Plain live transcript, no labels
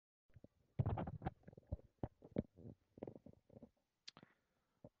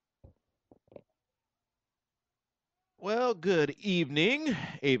Good evening,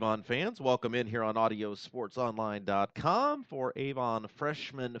 Avon fans. Welcome in here on AudioSportsOnline.com for Avon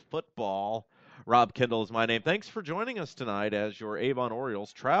Freshman Football. Rob Kendall is my name. Thanks for joining us tonight as your Avon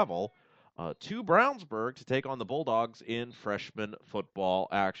Orioles travel to Brownsburg to take on the Bulldogs in freshman football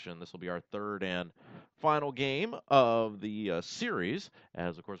action. This will be our third and final game of the series,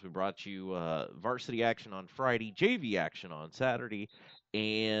 as of course we brought you varsity action on Friday, JV action on Saturday,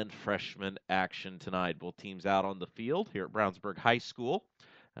 and freshman action tonight. Both teams out on the field here at Brownsburg High School.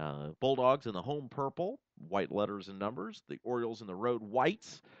 Bulldogs in the home purple, white letters and numbers. The Orioles in the road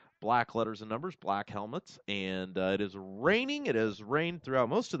whites, black letters and numbers, black helmets. And it is raining. It has rained throughout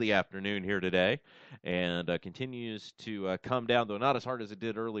most of the afternoon here today and continues to come down, though not as hard as it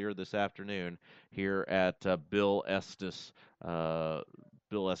did earlier this afternoon here at Bill Estes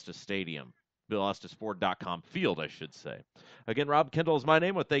Stadium. BillEstesFord.com field, I should say. Again, Rob Kendall is my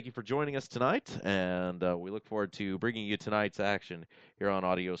name. Well, thank you for joining us tonight, and we look forward to bringing you tonight's action here on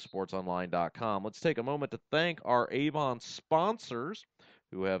AudioSportsOnline.com. Let's take a moment to thank our Avon sponsors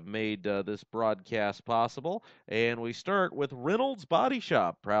who have made this broadcast possible. And we start with Reynolds Body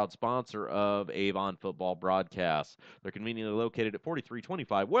Shop, proud sponsor of Avon football broadcasts. They're conveniently located at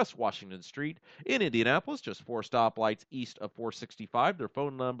 4325 West Washington Street in Indianapolis, just 4 stoplights east of 465. Their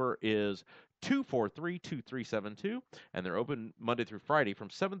phone number is 243-2372, and they're open Monday through Friday from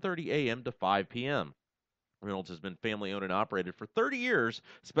 7:30 a.m. to 5 p.m. Reynolds has been family owned and operated for 30 years,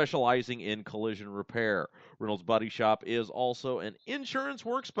 specializing in collision repair. Reynolds Body Shop is also an insurance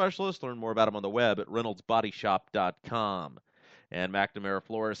work specialist. Learn more about them on the web at reynoldsbodyshop.com. And McNamara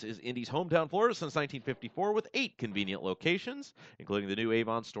Florist is Indy's hometown florist since 1954 with 8 convenient locations, including the new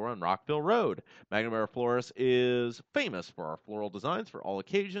Avon store on Rockville Road. McNamara Florist is famous for our floral designs for all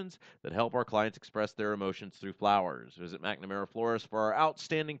occasions that help our clients express their emotions through flowers. Visit McNamara Florist for our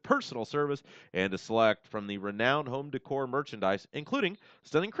outstanding personal service and to select from the renowned home decor merchandise, including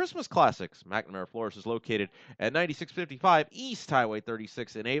stunning Christmas classics. McNamara Florist is located at 9655 East Highway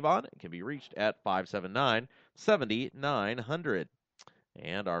 36 in Avon and can be reached at 579-7900.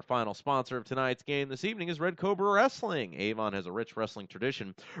 And our final sponsor of tonight's game this evening is Red Cobra Wrestling. Avon has a rich wrestling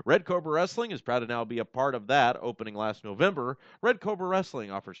tradition. Red Cobra Wrestling is proud to now be a part of that. Opening last November, Red Cobra Wrestling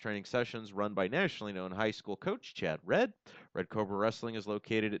offers training sessions run by nationally known high school coach Chad Red. Red Cobra Wrestling is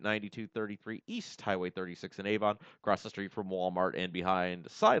located at 9233 East Highway 36 in Avon, across the street from Walmart and behind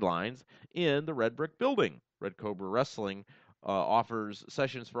sidelines in the Red Brick Building. Red Cobra Wrestling offers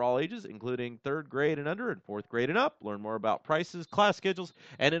sessions for all ages, including 3rd grade and under and 4th grade and up. Learn more about prices, class schedules,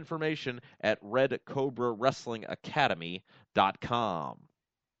 and information at redcobrawrestlingacademy.com.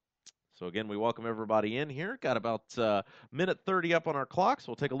 So again, we welcome everybody in here. Got about minute 30 up on our clock, so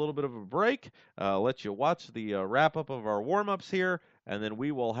we'll take a little bit of a break, let you watch the wrap-up of our warm-ups here, and then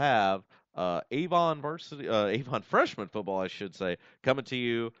we will have Avon freshman football, I should say, coming to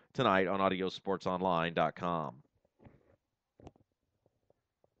you tonight on AudioSportsOnline.com.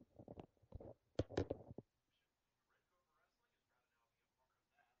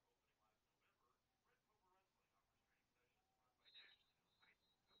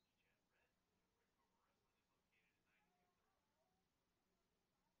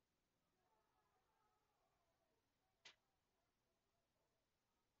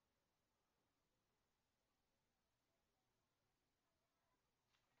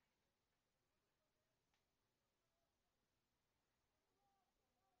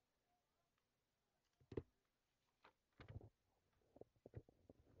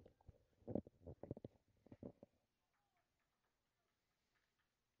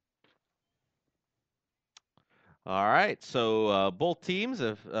 All right, so both teams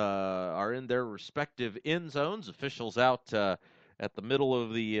are in their respective end zones. Officials out at the middle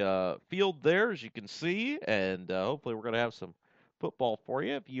of the field there, as you can see, and hopefully we're going to have some football for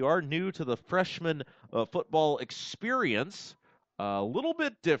you. If you are new to the freshman football experience, a little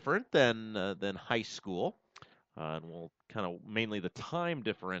bit different than high school, and we'll kind of mainly the time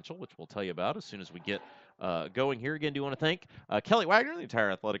differential, which we'll tell you about as soon as we get going here. Again, do want to thank Kelly Wagner, the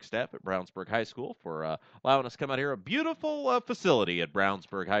entire athletic staff at Brownsburg High School, for allowing us to come out here. A beautiful facility at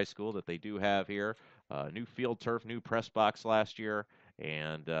Brownsburg High School that they do have here. New field turf, new press box last year,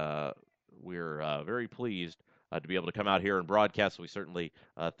 and we're very pleased to be able to come out here and broadcast. We certainly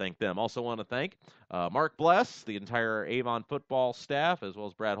thank them. Also want to thank Mark Bless, the entire Avon football staff, as well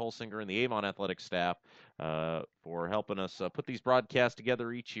as Brad Holsinger and the Avon athletic staff for helping us put these broadcasts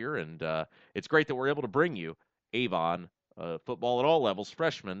together each year. And it's great that we're able to bring you Avon football at all levels,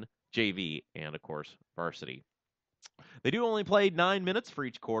 freshman, JV, and, of course, varsity. They do only play 9 minutes for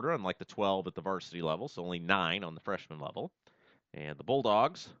each quarter, unlike the 12 at the varsity level, so only 9 on the freshman level. And the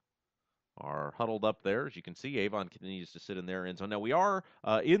Bulldogs are huddled up there. As you can see, Avon continues to sit in their end zone. Now, we are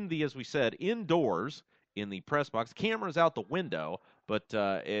as we said, indoors in the press box. Camera's out the window, but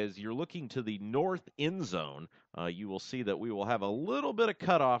as you're looking to the north end zone, you will see that we will have a little bit of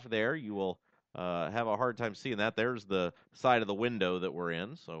cutoff there. You will have a hard time seeing that. There's the side of the window that we're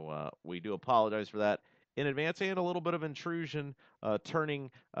in, so we do apologize for that in advance, and a little bit of intrusion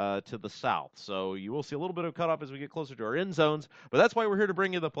turning to the south. So you will see a little bit of cutoff as we get closer to our end zones, but that's why we're here to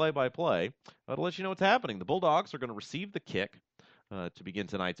bring you the play-by-play to let you know what's happening. The Bulldogs are going to receive the kick to begin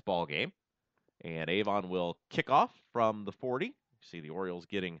tonight's ball game, and Avon will kick off from the 40. You see the Orioles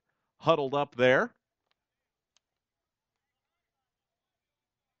getting huddled up there.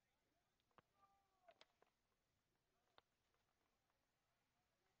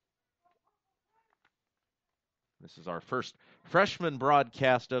 This is our first freshman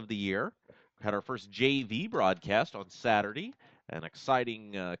broadcast of the year. We had our first JV broadcast on Saturday. An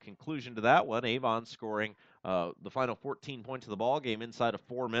exciting conclusion to that one. Avon scoring the final 14 points of the ball game inside of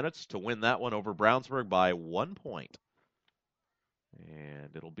 4 minutes to win that one over Brownsburg by 1 point.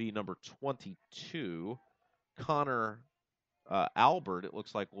 And it'll be number 22, Connor Albert, it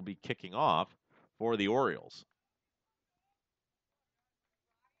looks like will be kicking off for the Orioles.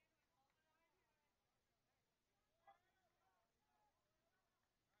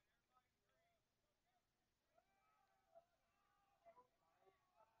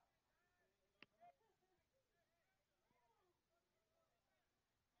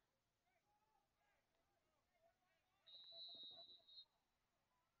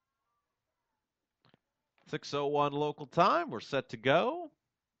 6:01 local time. We're set to go.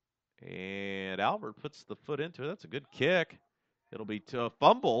 And Albert puts the foot into it. That's a good kick. It'll be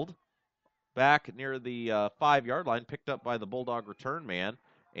fumbled back near the 5-yard line, picked up by the Bulldog return man.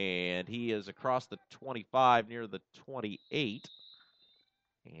 And he is across the 25 near the 28.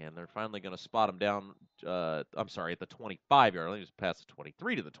 And they're finally going to spot him down, at the 25-yard line. He was past the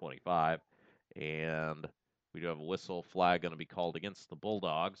 23 to the 25. And we do have a whistle flag going to be called against the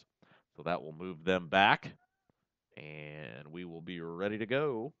Bulldogs. So that will move them back. And we will be ready to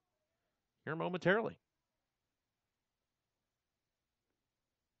go here momentarily.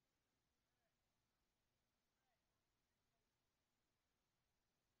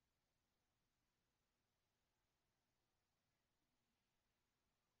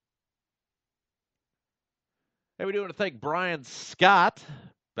 Hey, we do want to thank Brian Scott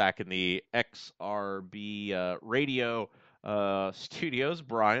back in the XRB radio studios.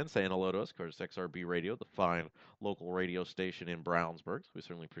 Brian saying hello to us. Of course, XRB Radio, the fine local radio station in Brownsburg. So we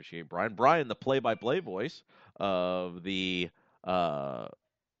certainly appreciate Brian. Brian, the play-by-play voice of the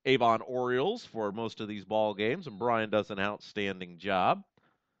Avon Orioles for most of these ball games, and Brian does an outstanding job.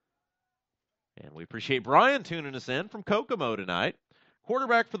 And we appreciate Brian tuning us in from Kokomo tonight.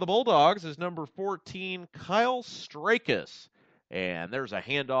 Quarterback for the Bulldogs is number 14, Kyle Strakus. And there's a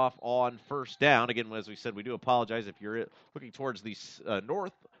handoff on first down. Again, as we said, we do apologize if you're looking towards the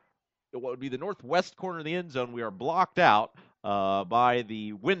what would be the northwest corner of the end zone. We are blocked out by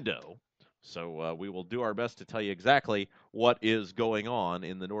the window. So we will do our best to tell you exactly what is going on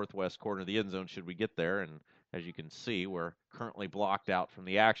in the northwest corner of the end zone should we get there. And as you can see, we're currently blocked out from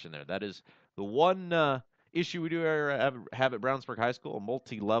the action there. That is the one issue we do have at Brownsburg High School, a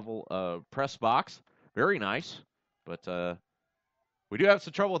multi-level press box. Very nice, but we do have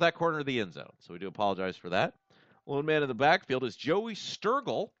some trouble with that corner of the end zone, so we do apologize for that. Lone man in the backfield is Joey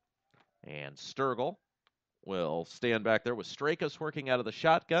Sturgill, and Sturgill will stand back there with Strakus working out of the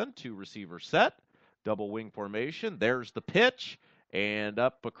shotgun, 2 receiver set, double wing formation. There's the pitch, and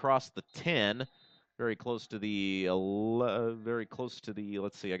up across the 10, very close to the,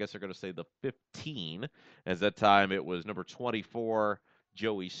 let's see, I guess they're going to say the 15, as that time it was number 24,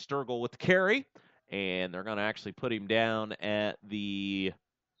 Joey Sturgill with the carry, and they're going to actually put him down at the,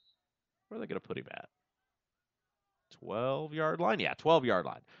 where are they going to put him at? 12-yard line? Yeah, 12-yard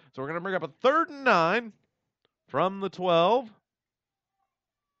line. So we're going to bring up a 3rd and 9 from the 12.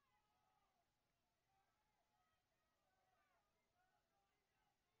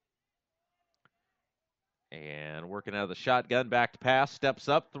 And working out of the shotgun, back to pass, steps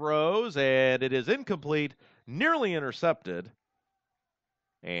up, throws, and it is incomplete, nearly intercepted.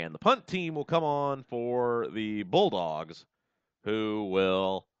 And the punt team will come on for the Bulldogs, who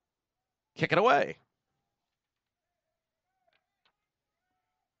will kick it away.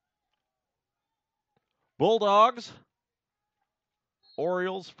 Bulldogs,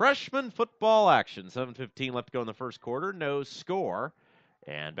 Orioles, freshman football action. 7:15 left to go in the first quarter. No score.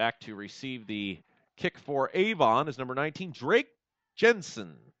 And back to receive the kick for Avon is number 19, Drake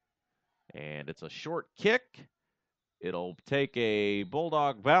Jensen. And it's a short kick. It'll take a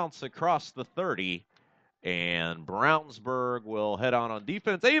Bulldog bounce across the 30, and Brownsburg will head on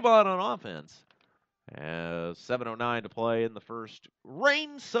defense. Avon on offense. 7:09 to play in the first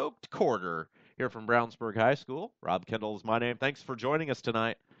rain-soaked quarter here from Brownsburg High School. Rob Kendall is my name. Thanks for joining us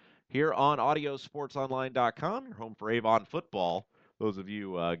tonight here on AudioSportsOnline.com, your home for Avon football. Those of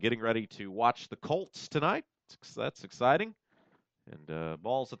you getting ready to watch the Colts tonight, that's exciting. And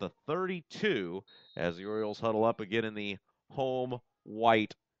ball's at the 32 as the Orioles huddle up again in the home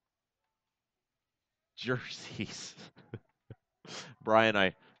white jerseys. Brian,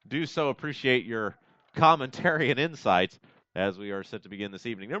 I do so appreciate your commentary and insights as we are set to begin this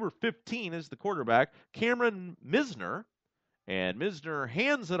evening. Number 15 is the quarterback, Cameron Misner, and Misner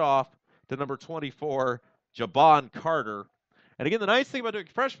hands it off to number 24, Jabon Carter. And again, the nice thing about doing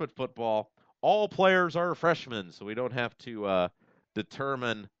freshman football, all players are freshmen, so we don't have to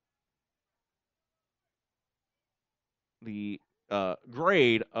determine the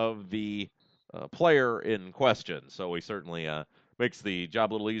grade of the player in question. So we certainly makes the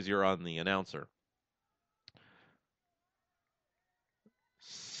job a little easier on the announcer.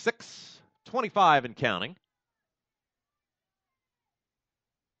 6:25 and counting.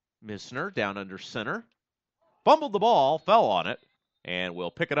 Misner down under center. Fumbled the ball, fell on it, and we'll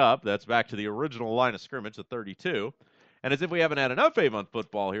pick it up. That's back to the original line of scrimmage at 32. And as if we haven't had enough Avon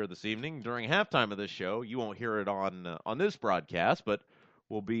football here this evening, during halftime of this show, you won't hear it on this broadcast, but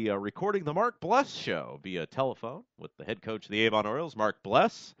we'll be recording the Mark Bless show via telephone with the head coach of the Avon Orioles, Mark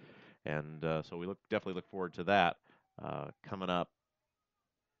Bless. And so we definitely look forward to that coming up.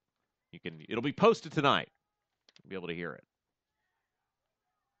 It'll be posted tonight. You'll be able to hear it.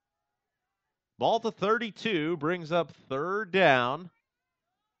 Ball to 32 brings up third down,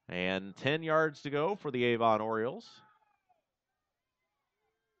 and 10 yards to go for the Avon Orioles.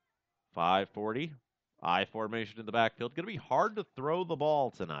 5:40, I formation in the backfield. Going to be hard to throw the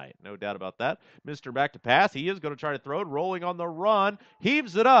ball tonight, no doubt about that. Mr. Back to pass. He is going to try to throw it, rolling on the run,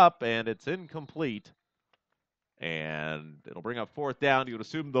 heaves it up, and it's incomplete. And it'll bring up fourth down. You would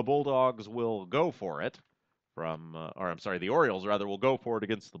assume the Bulldogs will go for it the Orioles rather will go for it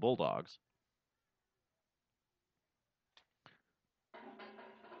against the Bulldogs.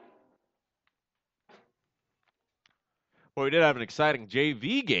 Well, we did have an exciting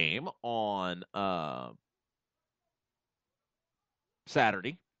JV game on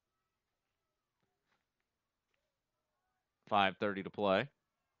Saturday. 5:30 to play.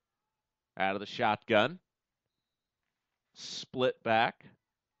 Out of the shotgun. Split back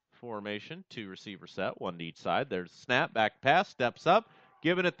formation, 2 receiver set, 1 to each side. There's the snap, back pass, steps up,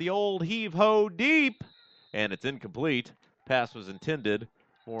 giving it the old heave-ho deep, and it's incomplete. Pass was intended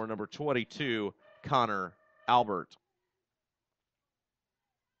for number 22, Connor Albert.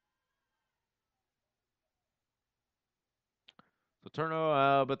 So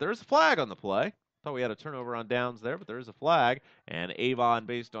turnover, but there's a flag on the play. Thought we had a turnover on downs there, but there is a flag. And Avon,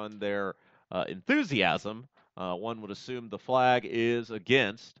 based on their enthusiasm, one would assume the flag is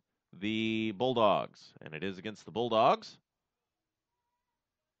against the Bulldogs. And it is against the Bulldogs.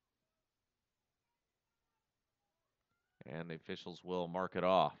 And the officials will mark it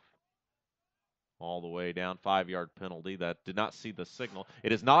off. All the way down, 5-yard penalty. That did not see the signal.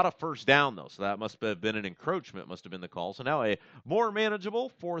 It is not a first down, though, so that must have been an encroachment, must have been the call. So now a more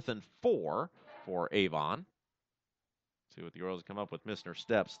manageable 4th and 4 for Avon. See what the Orioles come up with. Misner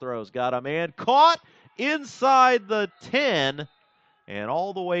steps, throws, got a man caught inside the 10 and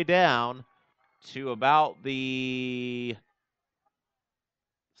all the way down to about the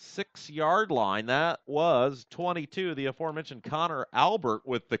 6-yard line. That was 22, the aforementioned Connor Albert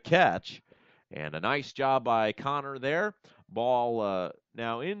with the catch. And a nice job by Connor there. Ball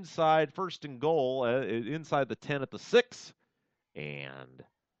now inside, 1st and goal, inside the 10 at the 6. And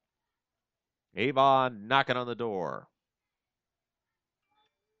Avon knocking on the door.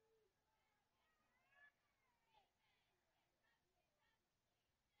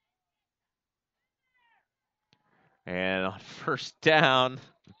 And on 1st down,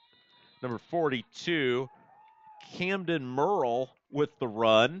 number 42, Camden Merle with the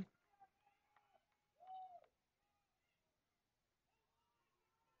run.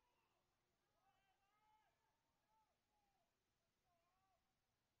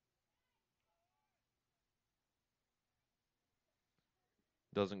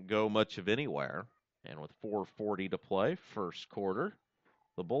 Doesn't go much of anywhere. And with 4:40 to play, first quarter,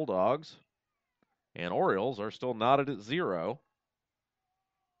 the Bulldogs and Orioles are still knotted at 0.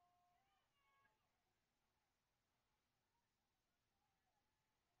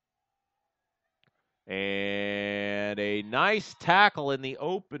 And a nice tackle in the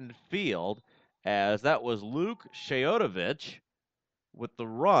open field. as that was Luke Shayotovich with the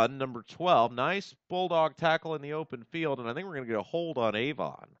run, number 12. Nice Bulldog tackle in the open field, and I think we're going to get a hold on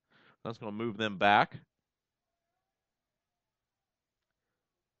Avon. That's going to move them back.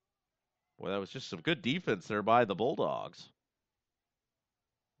 Boy, that was just some good defense there by the Bulldogs.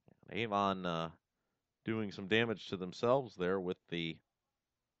 Avon doing some damage to themselves there with the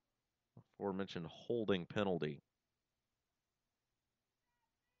aforementioned holding penalty.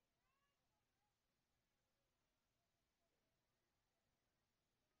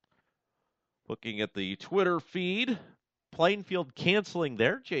 Looking at the Twitter feed, Plainfield canceling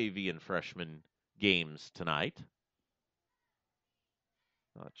their JV and freshman games tonight.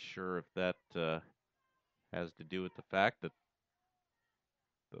 Not sure if that has to do with the fact that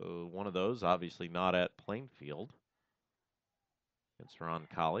one of those obviously not at Plainfield. It's Ron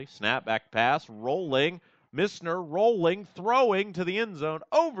Colley. Snap back pass, rolling. Missner rolling, throwing to the end zone,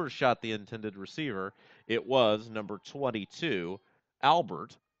 overshot the intended receiver. It was number 22,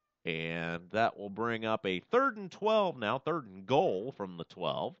 Albert. And that will bring up a 3rd and 12 now, 3rd and goal from the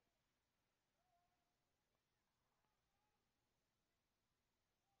 12.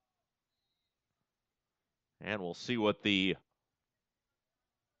 And we'll see what the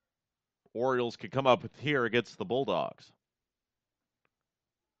Orioles can come up with here against the Bulldogs.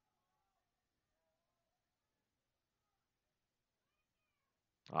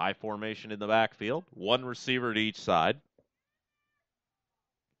 I formation in the backfield, one receiver to each side.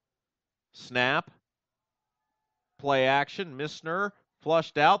 Snap, play action, Missner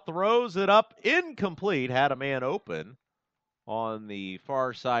flushed out, throws it up, incomplete, had a man open on the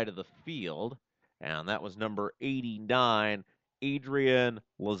far side of the field, and that was number 89, Adrian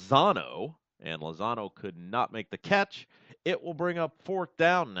Lozano, and Lozano could not make the catch. It will bring up 4th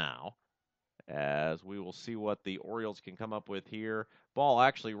down now, as we will see what the Orioles can come up with here. Ball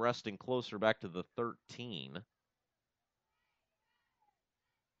actually resting closer back to the 13.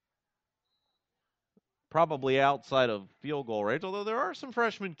 Probably outside of field goal range, although there are some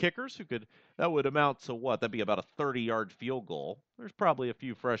freshman kickers that would amount to what? That'd be about a 30-yard field goal. There's probably a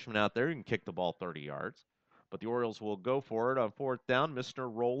few freshmen out there who can kick the ball 30 yards. But the Orioles will go for it on 4th down.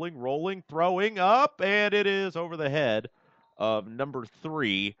 Mr. Rolling, throwing up, and it is over the head of number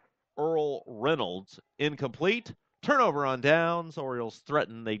 3, Earl Reynolds. Incomplete. Turnover on downs. Orioles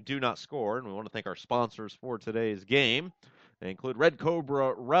threaten. They do not score, and we want to thank our sponsors for today's game. They include Red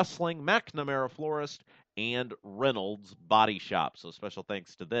Cobra Wrestling, McNamara Florist, and Reynolds Body Shop. So special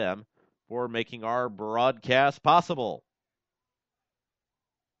thanks to them for making our broadcast possible.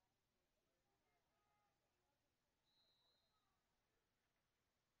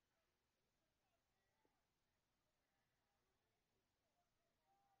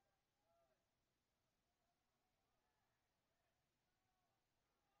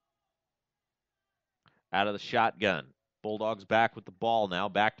 Out of the shotgun. Bulldogs back with the ball now.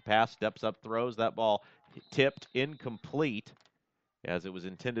 Back to pass, steps up, throws. That ball tipped incomplete as it was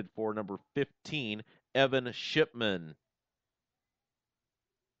intended for number 15, Evan Shipman.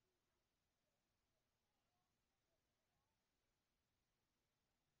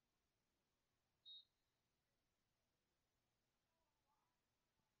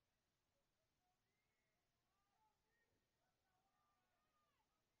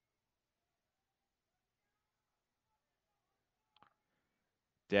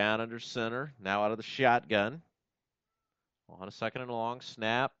 Down under center, now out of the shotgun. On a 2nd and long,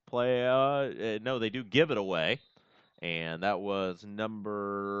 snap, play. No, they do give it away. And that was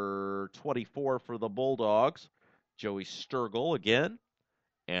number 24 for the Bulldogs, Joey Sturgill again.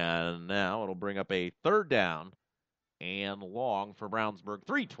 And now it'll bring up a 3rd down and long for Brownsburg.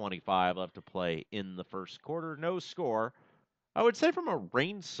 3:25 left to play in the first quarter. No score. I would say from a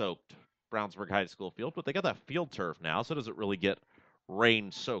rain-soaked Brownsburg High School field, but they got that field turf now, so does it really get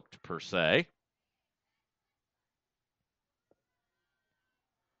rain-soaked per se?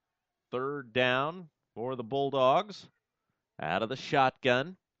 3rd down for the Bulldogs. Out of the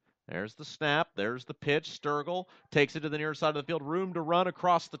shotgun. There's the snap. There's the pitch. Sturgill takes it to the near side of the field. Room to run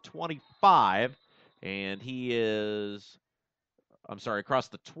across the 25. And he is, across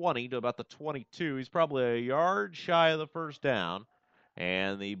the 20 to about the 22. He's probably a yard shy of the 1st down.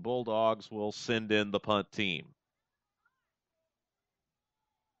 And the Bulldogs will send in the punt team.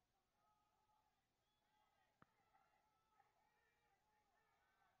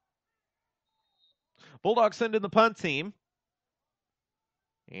 Bulldogs send in the punt team.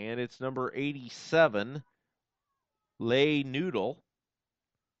 And it's number 87, Lay Noodle.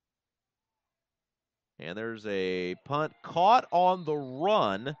 And there's a punt caught on the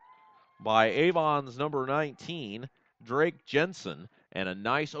run by Avon's number 19, Drake Jensen. And a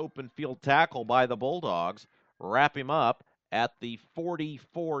nice open field tackle by the Bulldogs. Wrap him up at the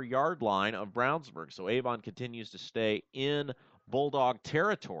 44-yard line of Brownsburg. So Avon continues to stay in Bulldog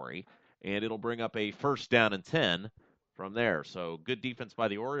territory, and it'll bring up a first down and 10 from there. So good defense by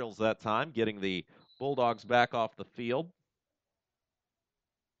the Orioles that time, getting the Bulldogs back off the field.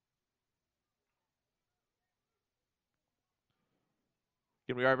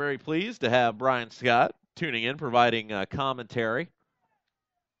 And we are very pleased to have Brian Scott tuning in, providing commentary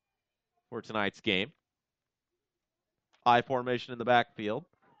for tonight's game. I formation in the backfield.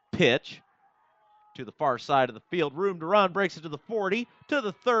 Pitch to the far side of the field. Room to run. Breaks it to the 40, to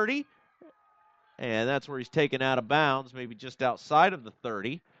the 30. And that's where he's taken out of bounds, maybe just outside of the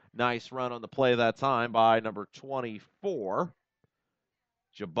 30. Nice run on the play that time by number 24,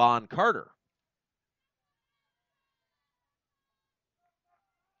 Jabon Carter.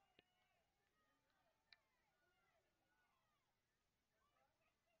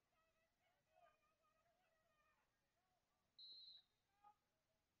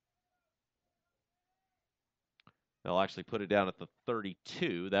 They'll actually put it down at the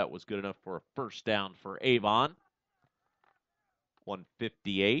 32. That was good enough for a first down for Avon.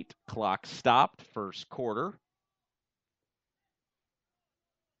 1:58. Clock stopped. First quarter.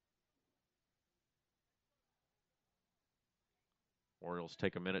 Orioles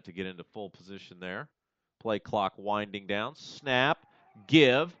take a minute to get into full position there. Play clock winding down. Snap.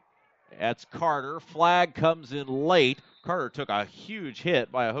 Give. That's Carter. Flag comes in late. Carter took a huge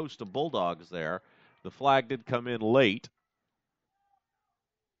hit by a host of Bulldogs there. The flag did come in late.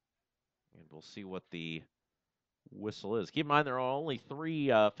 And we'll see what the whistle is. Keep in mind there are only 3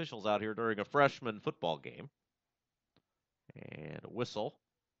 officials out here during a freshman football game. And a whistle.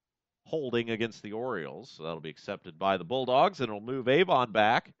 Holding against the Orioles. So that'll be accepted by the Bulldogs. And it'll move Avon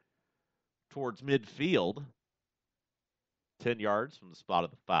back towards midfield. 10 yards from the spot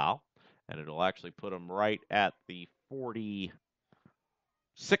of the foul. And it'll actually put them right at the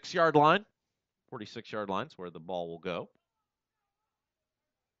 46-yard line. 46-yard line is where the ball will go.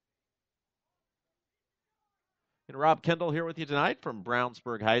 And Rob Kendall here with you tonight from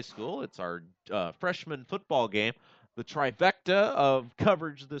Brownsburg High School. It's our freshman football game. The trifecta of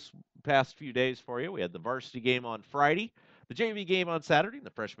coverage this past few days for you. We had the varsity game on Friday, the JV game on Saturday, and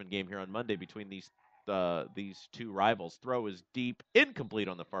the freshman game here on Monday between these two rivals. Throw is deep, incomplete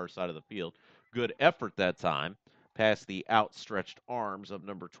on the far side of the field. Good effort that time. Past the outstretched arms of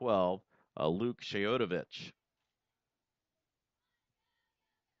number 12, Luke Shayotovich.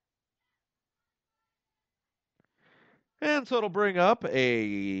 And so it'll bring up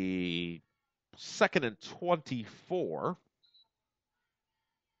a 2nd and 24.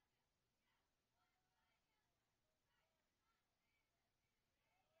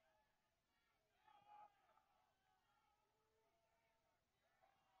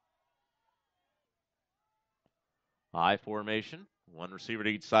 I formation, one receiver to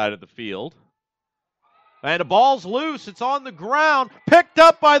each side of the field. And the ball's loose. It's on the ground, picked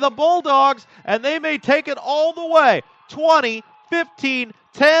up by the Bulldogs, and they may take it all the way. 20, 15,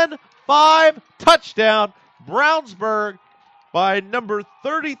 10, 5, touchdown. Brownsburg by number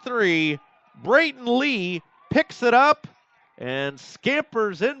 33. Brayton Lee picks it up and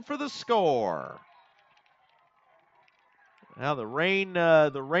scampers in for the score. Now the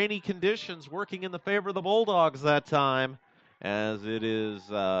rainy conditions working in the favor of the Bulldogs that time, as it is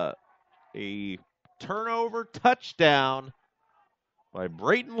a turnover touchdown by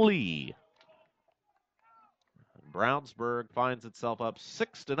Brayton Lee. Brownsburg finds itself up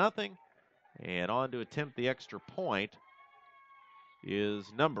 6-0, and on to attempt the extra point is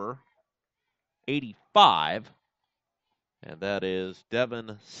number 85, and that is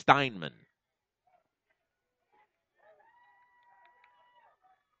Devin Steinman.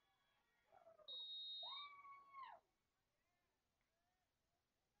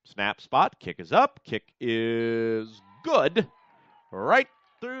 Snap spot, kick is up, kick is good, right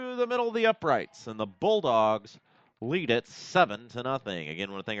through the middle of the uprights, and the Bulldogs lead it 7-0. Again,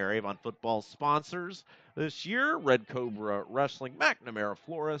 I want to thank our Avon football sponsors this year, Red Cobra Wrestling, McNamara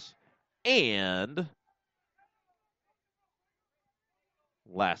Flores, and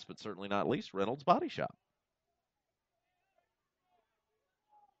last but certainly not least, Reynolds Body Shop.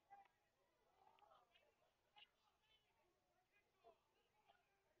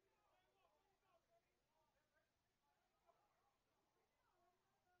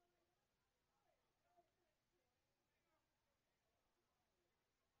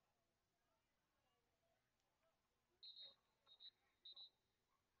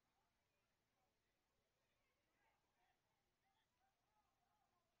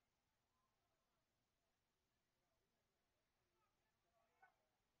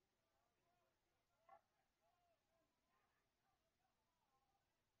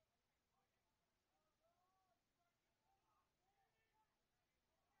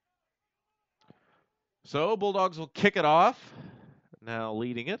 So Bulldogs will kick it off, now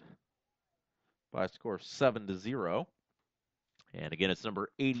leading it by a score of 7-0. And again, it's number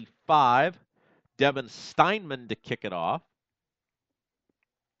 85, Devin Steinman, to kick it off.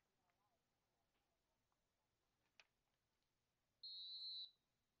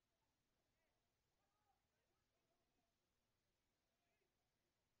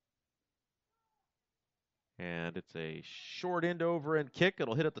 And it's a short end over end kick.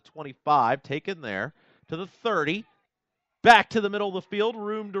 It'll hit at the 25, taken there to the 30. Back to the middle of the field,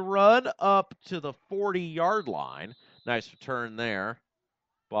 room to run up to the 40-yard line. Nice return there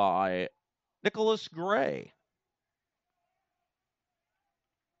by Nicholas Gray.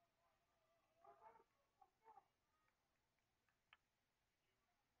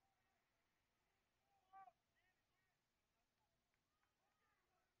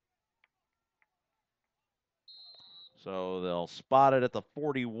 So they'll spot it at the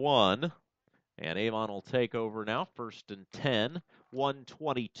 41, and Avon will take over now. 1st and 10,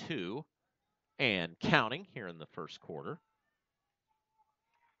 1:22, and counting here in the first quarter.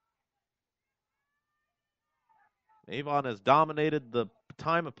 Avon has dominated the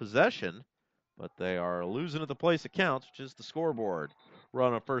time of possession, but they are losing at the place it counts, which is the scoreboard.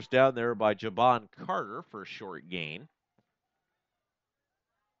 Run on first down there by Jabon Carter for a short gain.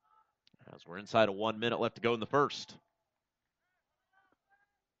 As we're inside of 1 minute left to go in the first.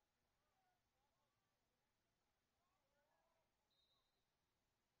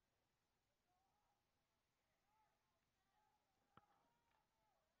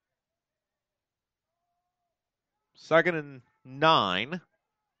 Second and 9.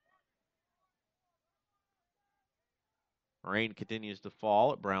 Rain continues to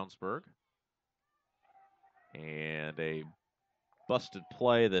fall at Brownsburg. And a busted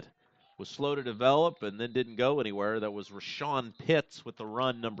play that was slow to develop and then didn't go anywhere. That was Rashawn Pitts with the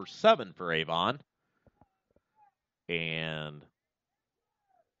run, number 7 for Avon. And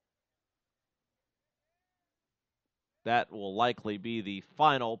that will likely be the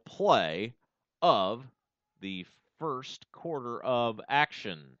final play of the first quarter of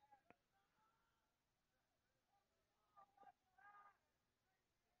action.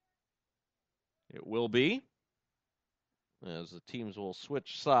 It will be, as the teams will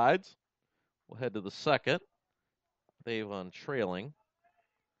switch sides. We'll head to the second. Avon trailing.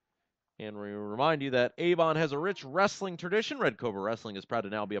 And we remind you that Avon has a rich wrestling tradition. Red Cobra Wrestling is proud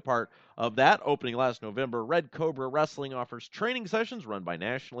to now be a part of that. Opening last November, Red Cobra Wrestling offers training sessions run by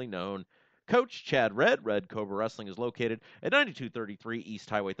nationally known Coach Chad Red. Red Cobra Wrestling is located at 9233 East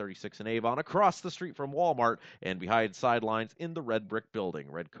Highway 36 in Avon, across the street from Walmart and behind sidelines in the Red Brick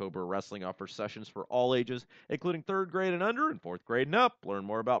Building. Red Cobra Wrestling offers sessions for all ages, including 3rd grade and under and 4th grade and up. Learn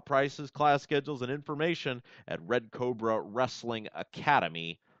more about prices, class schedules, and information at Red Cobra Wrestling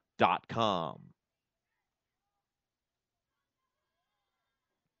Academy.com.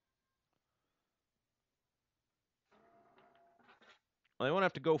 Well, they won't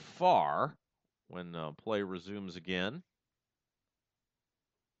have to go far when play resumes again.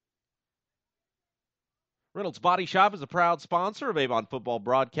 Reynolds Body Shop is a proud sponsor of Avon Football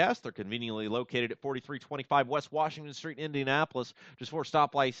Broadcast. They're conveniently located at 4325 West Washington Street, Indianapolis, just 4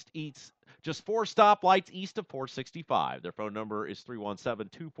 stoplights east of 465. Their phone number is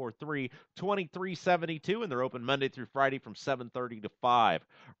 317-243-2372, and they're open Monday through Friday from 7:30 to 5.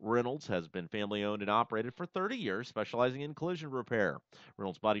 Reynolds has been family-owned and operated for 30 years, specializing in collision repair.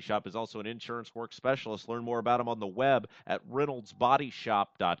 Reynolds Body Shop is also an insurance work specialist. Learn more about them on the web at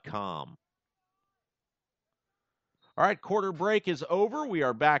reynoldsbodyshop.com. All right, quarter break is over. We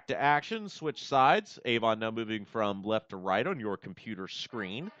are back to action. Switch sides. Avon now moving from left to right on your computer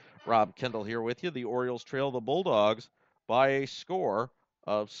screen. Rob Kendall here with you. The Orioles trail the Bulldogs by a score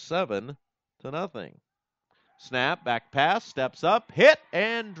of 7-0. Snap, back pass, steps up, hit,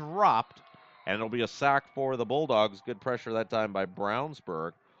 and dropped. And it'll be a sack for the Bulldogs. Good pressure that time by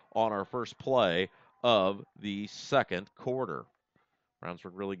Brownsburg on our first play of the second quarter.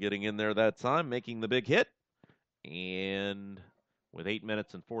 Brownsburg really getting in there that time, making the big hit. And with 8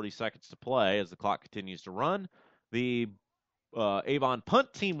 minutes and 40 seconds to play, as the clock continues to run, the Avon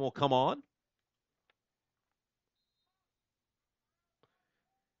punt team will come on.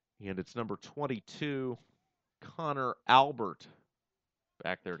 And it's number 22, Connor Albert,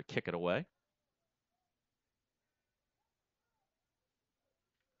 back there to kick it away.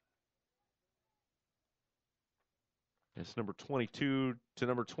 It's number 22 to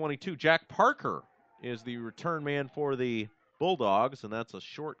number 22. Jack Parker is the return man for the Bulldogs, and that's a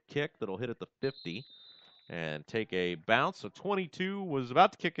short kick that'll hit at the 50 and take a bounce. So 22 was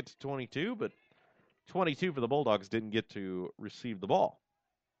about to kick it to 22, but 22 for the Bulldogs didn't get to receive the ball.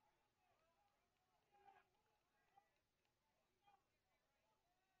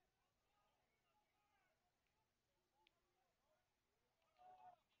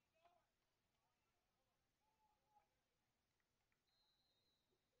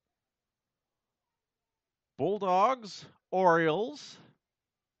 Bulldogs, Orioles.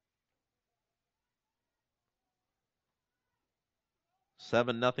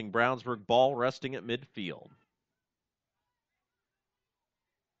 Seven nothing Brownsburg, ball resting at midfield.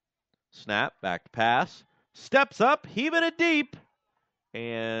 Snap, back to pass. Steps up, heaving it deep.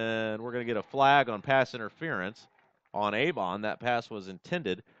 And we're going to get a flag on pass interference on Avon. That pass was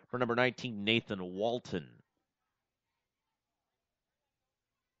intended for number 19, Nathan Walton.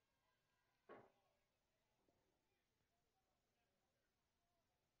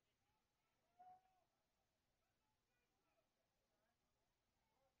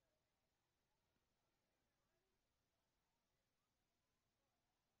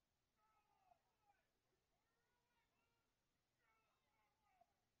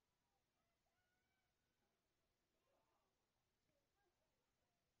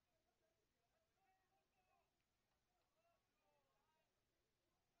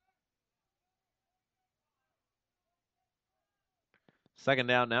 Second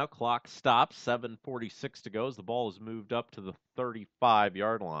down now. Clock stops. 7:46 to go as the ball is moved up to the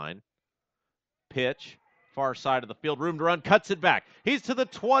 35-yard line. Pitch. Far side of the field. Room to run. Cuts it back. He's to the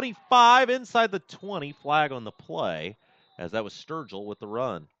 25. Inside the 20. Flag on the play as that was Sturgill with the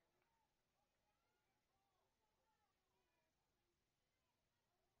run.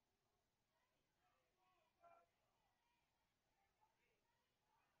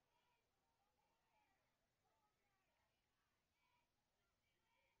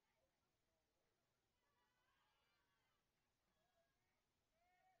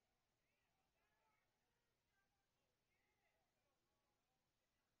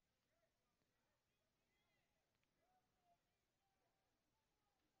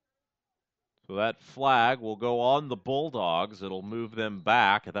 So that flag will go on the Bulldogs. It'll move them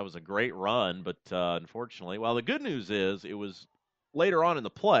back. That was a great run, but unfortunately, well, the good news is it was later on in the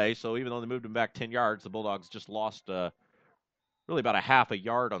play, so even though they moved them back 10 yards, the Bulldogs just lost really about a half a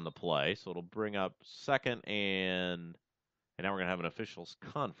yard on the play. So it'll bring up second and now we're going to have an officials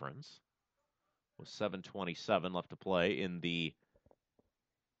conference with 7:27 left to play in the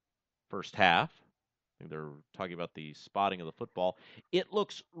first half. I think they're talking about the spotting of the football. It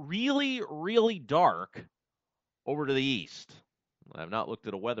looks really, really dark over to the east. I've not looked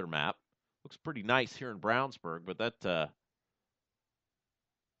at a weather map. Looks pretty nice here in Brownsburg, but that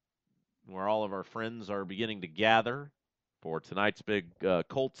where all of our friends are beginning to gather for tonight's big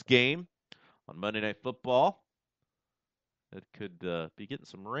Colts game on Monday Night Football. It could be getting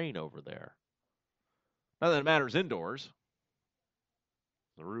some rain over there. Not that it matters indoors.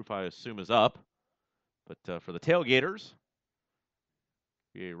 The roof, I assume, is up. But for the tailgaters,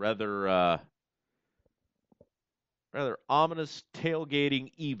 a rather ominous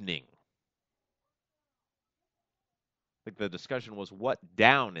tailgating evening. I think the discussion was, what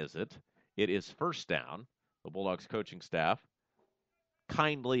down is it? It is first down. The Bulldogs coaching staff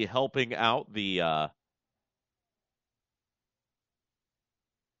kindly helping out the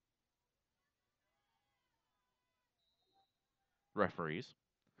referees.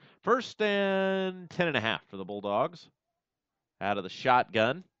 First and 10.5 for the Bulldogs. Out of the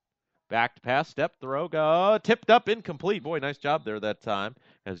shotgun. Back to pass, step, throw, go. Tipped up, incomplete. Boy, nice job there that time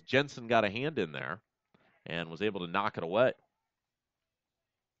as Jensen got a hand in there and was able to knock it away.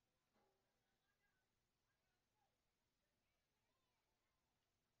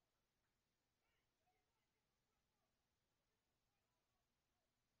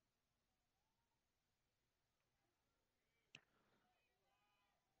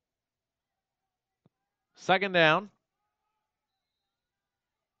 Second down.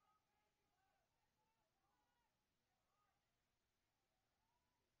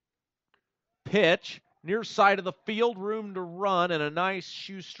 Pitch, near side of the field, room to run, and a nice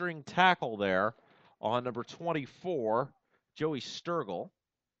shoestring tackle there on number 24, Joey Sturgill.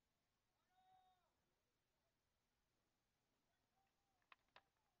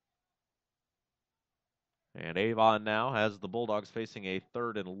 And Avon now has the Bulldogs facing a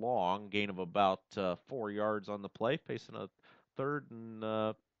third and long, gain of about 4 yards on the play, facing a third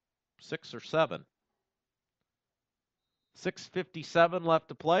and 6 or 7. 6:57 left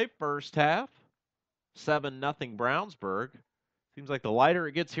to play, first half. 7-0 Brownsburg. Seems like the lighter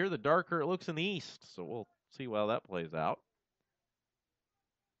it gets here, the darker it looks in the east. So we'll see how that plays out.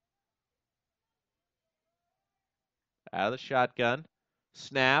 Out of the shotgun.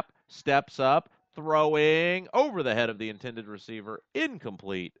 Snap. Steps up. Throwing over the head of the intended receiver.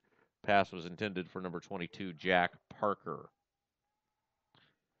 Incomplete. Pass was intended for number 22, Jack Parker.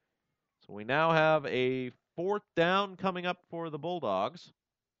 So we now have a fourth down coming up for the Bulldogs.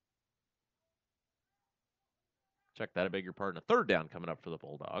 Check that, I beg your pardon. A third down coming up for the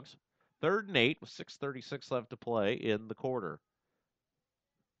Bulldogs. 3rd and 8 with 6:36 left to play in the quarter.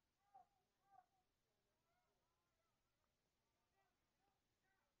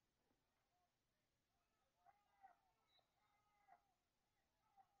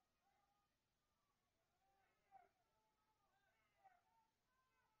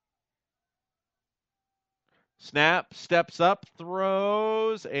 Snap, steps up,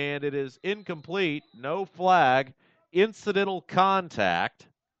 throws, and it is incomplete. No flag. Incidental contact.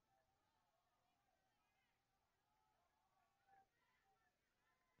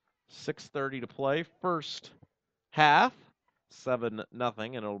 .6:30 to play. First half. 7-0,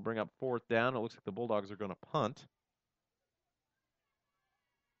 and it'll bring up 4th down. It looks like the Bulldogs are going to punt.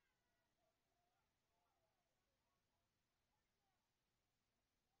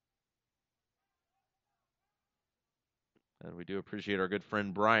 And we do appreciate our good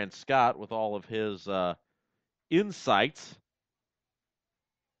friend Brian Scott with all of his insights.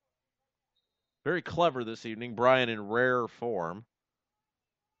 Very clever this evening. Brian in rare form.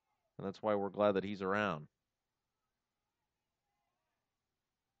 And that's why we're glad that he's around.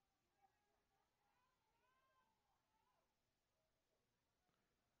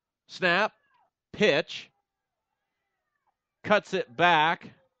 Snap, pitch, cuts it back,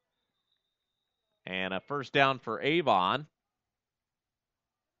 and a first down for Avon.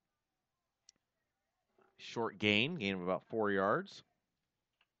 Short gain of about 4 yards.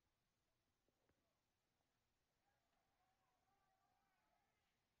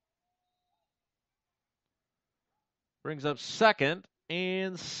 Brings up 2nd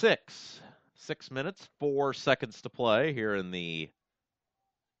and 6. 6 minutes, 4 seconds to play here in the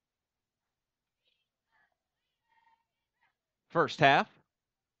first half.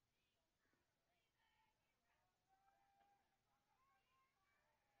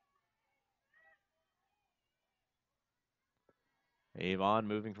 Avon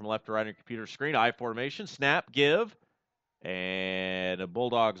moving from left to right on your computer screen. I formation, snap, give, and the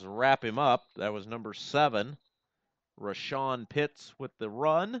Bulldogs wrap him up. That was number 7. Rashawn Pitts with the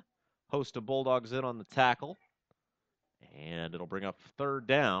run. Host of Bulldogs in on the tackle. And it'll bring up 3rd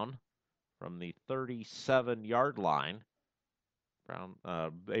down from the 37-yard line.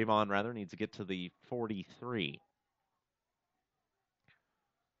 Avon needs to get to the 43.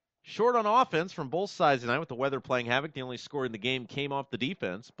 Short on offense from both sides tonight with the weather playing havoc. The only score in the game came off the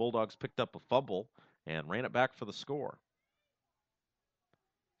defense. Bulldogs picked up a fumble and ran it back for the score.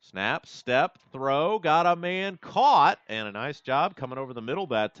 Snap, step, throw, got a man caught, and a nice job coming over the middle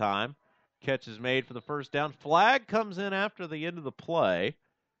that time. Catch is made for the first down. Flag comes in after the end of the play,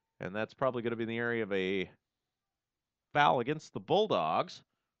 and that's probably going to be in the area of a foul against the Bulldogs.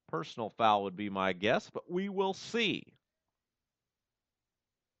 Personal foul would be my guess, but we will see.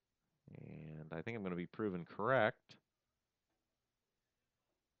 And I think I'm going to be proven correct.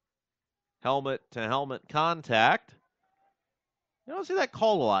 Helmet to helmet contact. You don't see that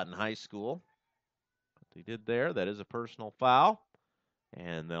called a lot in high school. What they did there, that is a personal foul.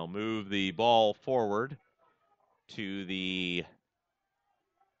 And they'll move the ball forward to the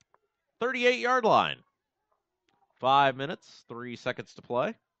 38-yard line. 5 minutes, 3 seconds to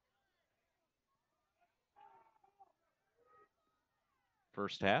play.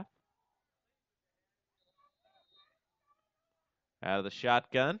 First half. Out of the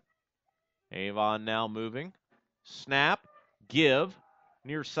shotgun. Avon now moving. Snap, give,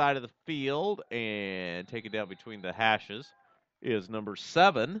 near side of the field, and take it down between the hashes is number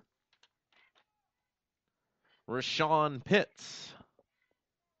 7, Rashawn Pitts.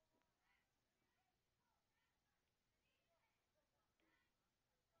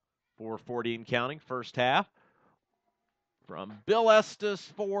 .440 and counting, first half. From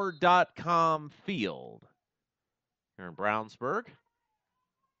BillEstes4.com field here in Brownsburg.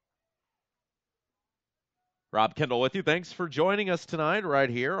 Rob Kendall with you. Thanks for joining us tonight right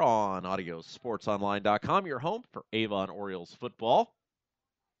here on AudioSportsOnline.com, your home for Avon Orioles football.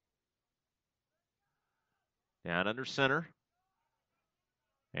 Down under center.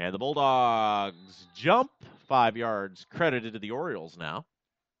 And the Bulldogs jump 5 yards, credited to the Orioles now.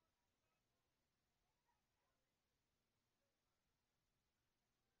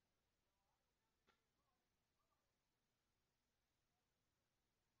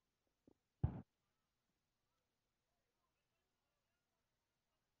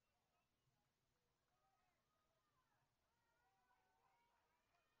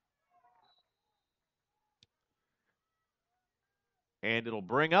 And it'll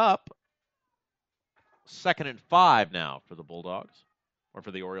bring up 2nd and 5 now for the Bulldogs. Or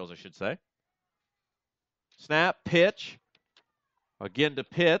for the Orioles, I should say. Snap, pitch. Again to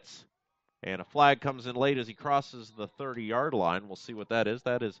Pitts. And a flag comes in late as he crosses the 30-yard line. We'll see what that is.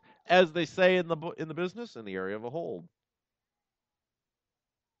 That is, as they say in the business, in the area of a hold.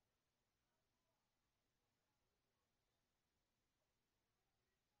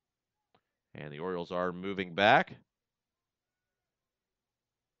 And the Orioles are moving back.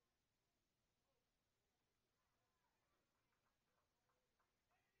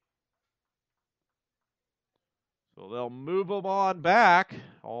 So they'll move them on back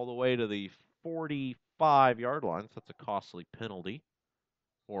all the way to the 45-yard line. So that's a costly penalty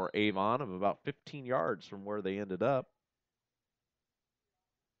for Avon of about 15 yards from where they ended up.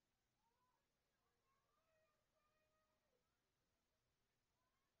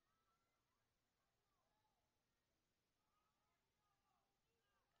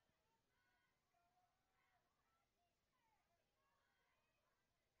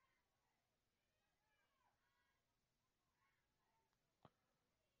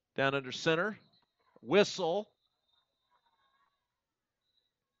 Down under center. Whistle.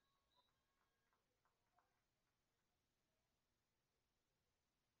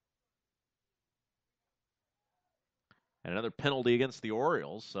 And another penalty against the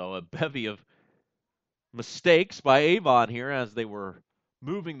Orioles. So a bevy of mistakes by Avon here as they were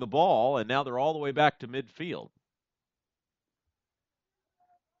moving the ball, and now they're all the way back to midfield.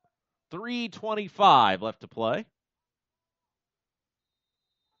 3:25 left to play.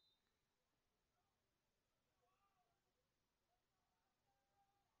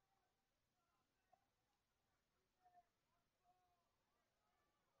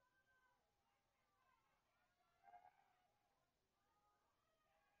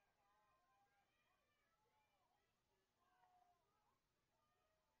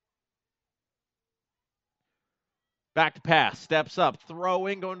 Back to pass, steps up,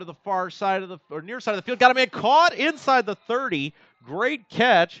 throwing, going to the far side of the or near side of the field. Got a man caught inside the 30. Great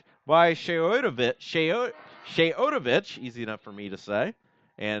catch by Sheotovich. Easy enough for me to say,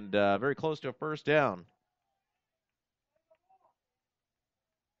 and very close to a first down.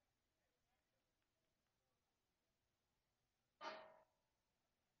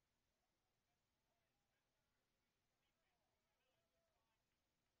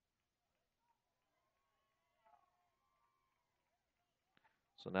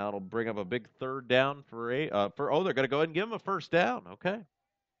 So now it'll bring up a big third down for they're going to go ahead and give him a first down. Okay.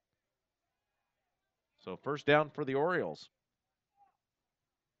 So first down for the Orioles.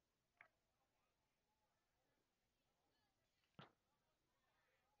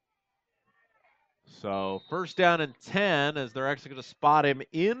 So first down and 10 as they're actually going to spot him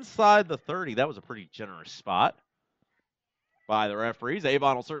inside the 30. That was a pretty generous spot by the referees.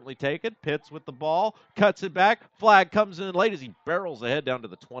 Avon will certainly take it. Pitts with the ball, cuts it back. Flag comes in late as he barrels ahead down to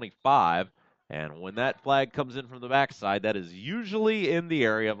the 25. And when that flag comes in from the backside, that is usually in the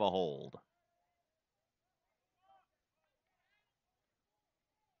area of a hold.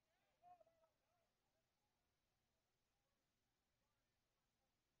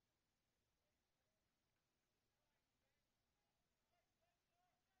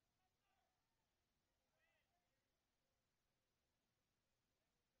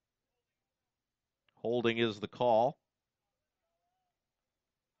 Holding is the call.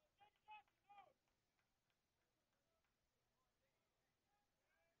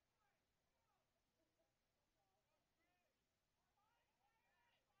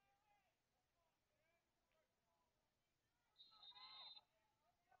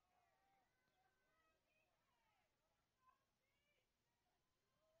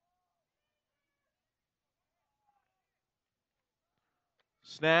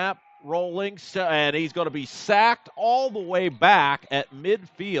 Snap, rolling, and he's going to be sacked all the way back at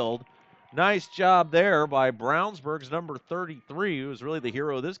midfield. Nice job there by Brownsburg's number 33, who is really the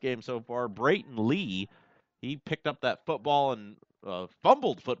hero of this game so far, Brayton Lee. He picked up that football and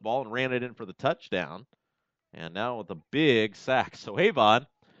fumbled football and ran it in for the touchdown. And now with a big sack. So Avon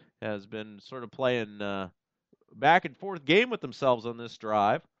has been sort of playing back and forth game with themselves on this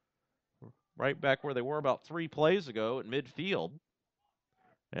drive. Right back where they were about 3 plays ago at midfield.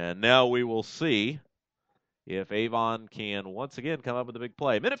 And now we will see if Avon can once again come up with a big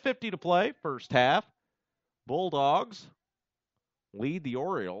play. Minute 50 to play, first half. Bulldogs lead the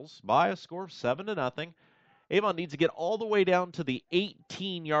Orioles by a score of 7-0. Avon needs to get all the way down to the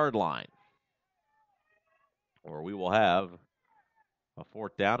 18-yard line, or we will have a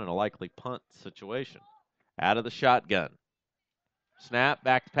fourth down and a likely punt situation. Out of the shotgun. Snap,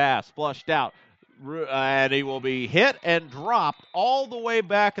 back to pass, flushed out. And he will be hit and dropped all the way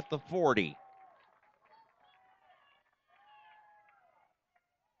back at the 40.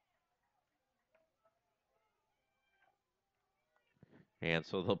 And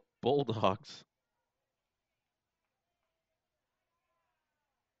so the Bulldogs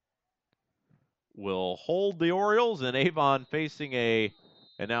will hold the Orioles, and Avon facing a.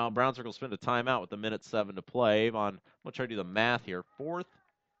 And now Brownsburg will spend a timeout with 1:07 to play. Avon, I'm going to try to do the math here. 4th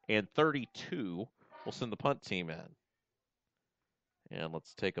and 32 will send the punt team in. And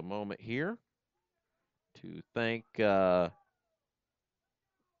let's take a moment here to thank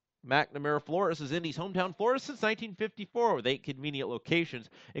McNamara Florist is Indy's hometown florist since 1954 with 8 convenient locations,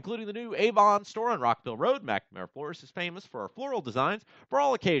 including the new Avon store on Rockville Road. McNamara Florist is famous for our floral designs for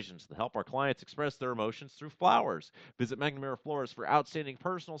all occasions that help our clients express their emotions through flowers. Visit McNamara Florist for outstanding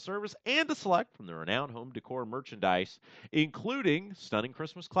personal service and to select from the renowned home decor merchandise, including stunning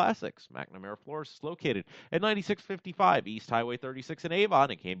Christmas classics. McNamara Florist is located at 9655 East Highway 36 in Avon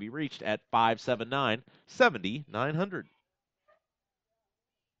and can be reached at 579 7900.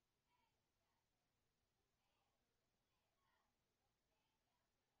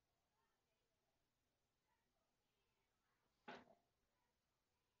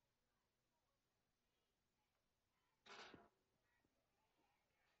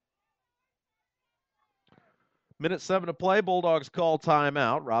 Minute 7 to play. Bulldogs call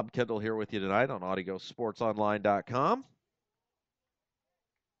timeout. Rob Kendall here with you tonight on AudioSportsOnline.com.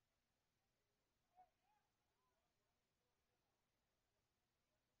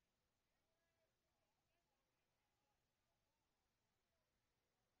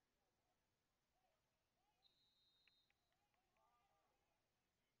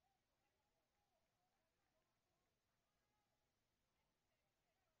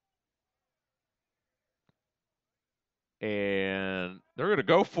 And they're going to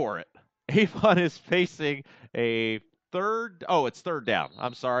go for it. Avon is facing a third. Oh, it's third down.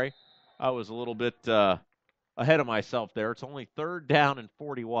 I'm sorry. I was a little bit ahead of myself there. It's only third down and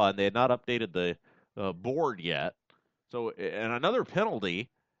 41. They had not updated the board yet. So, and another penalty.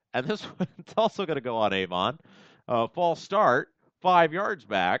 And this one's also going to go on Avon. False start, 5 yards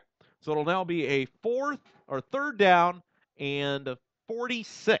back. So it'll now be a third down and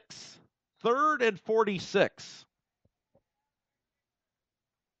 46. Third and 46.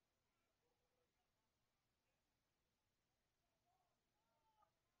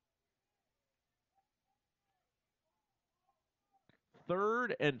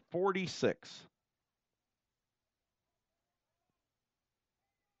 Third and 46.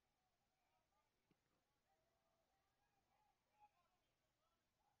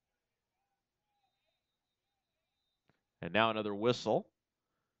 And now another whistle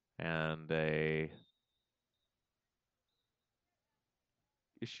and a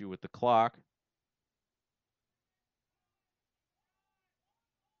issue with the clock.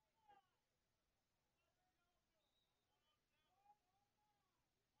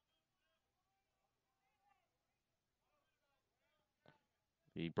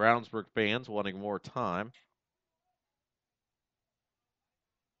 The Brownsburg fans wanting more time.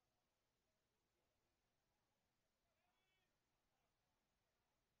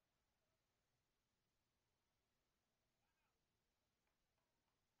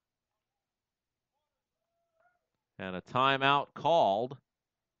 And a timeout called.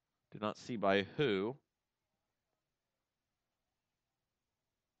 Do not see by who.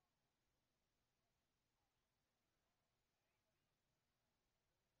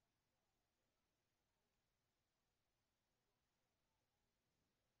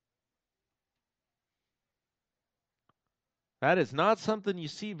 That is not something you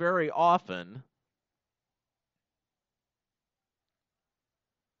see very often.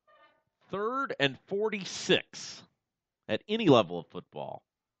 Third and 46 at any level of football.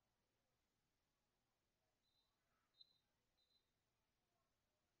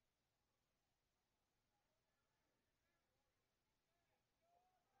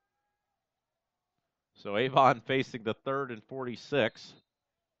 So Avon facing the third and 46.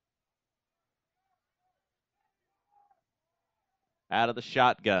 Out of the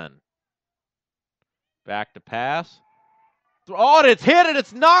shotgun. Back to pass. Oh, and it's hit and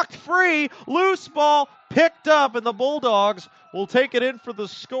it's knocked free. Loose ball picked up, and the Bulldogs will take it in for the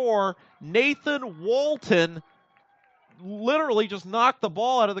score. Nathan Walton literally just knocked the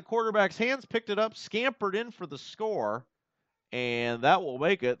ball out of the quarterback's hands, picked it up, scampered in for the score, and that will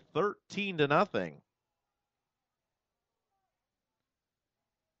make it 13-0.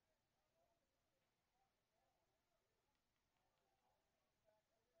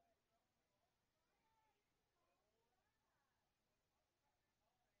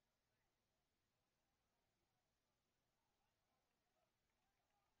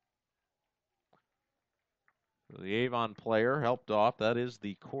 The Avon player helped off. That is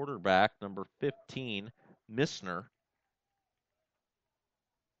the quarterback, number 15, Missner.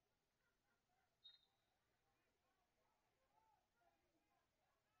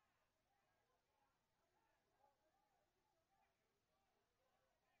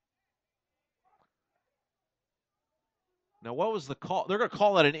 Now, what was the call? They're going to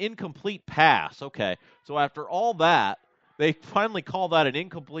call that an incomplete pass. Okay. So after all that, they finally call that an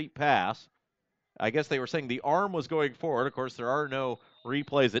incomplete pass. I guess they were saying the arm was going forward. Of course, there are no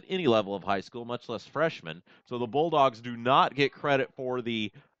replays at any level of high school, much less freshman. So the Bulldogs do not get credit for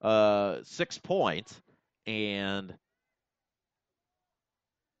the 6 points. And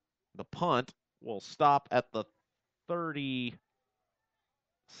the punt will stop at the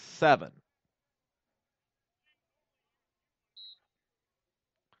 37.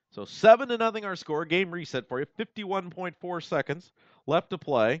 So 7-0 our score. Game reset for you. 51.4 seconds left to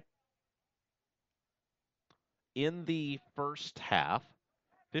play in the first half.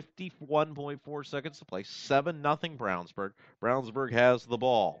 51.4 seconds to play. 7-0 Brownsburg. Brownsburg has the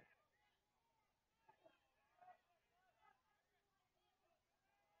ball.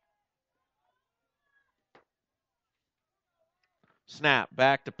 Snap,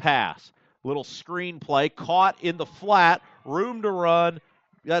 back to pass. Little screen play, caught in the flat, room to run.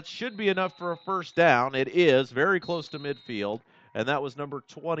 That should be enough for a first down. It is, very close to midfield. And that was number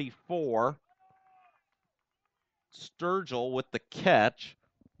 24, Sturgill, with the catch.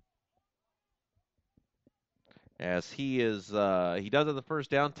 As he does have the first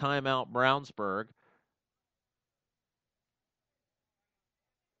down, timeout Brownsburg.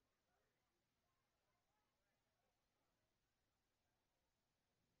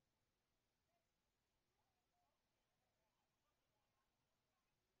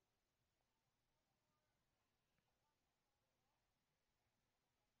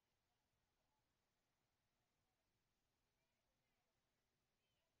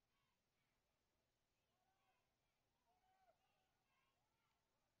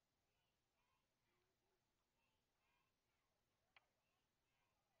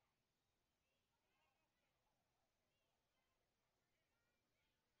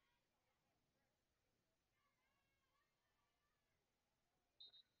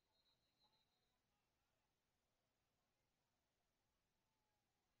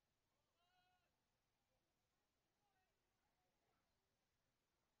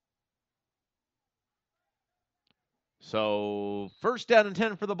 So first down and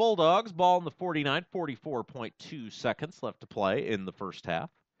 10 for the Bulldogs. Ball in the 49, 44.2 seconds left to play in the first half.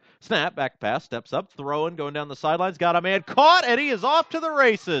 Snap, back pass, steps up, throwing, going down the sidelines, got a man caught, and he is off to the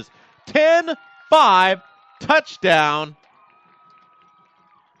races. 10-5, touchdown.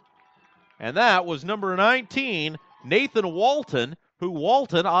 And that was number 19, Nathan Walton, who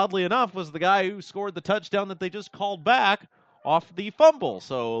Walton, oddly enough, was the guy who scored the touchdown that they just called back off the fumble.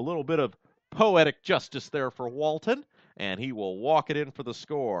 So a little bit of poetic justice there for Walton, and he will walk it in for the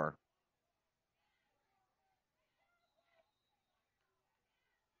score.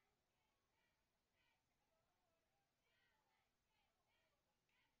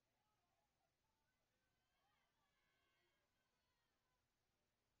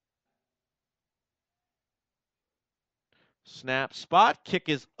 Snap spot, kick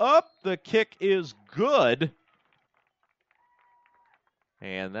is up, the kick is good.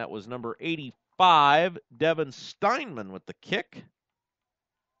 And that was number 85, Devin Steinman with the kick.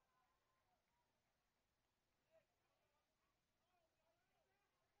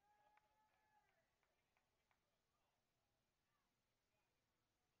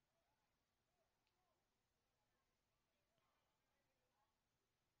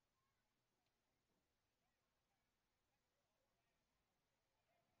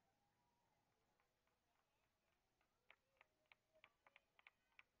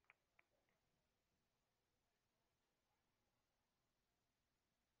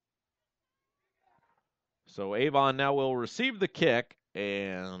 So Avon now will receive the kick,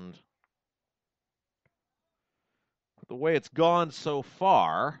 and the way it's gone so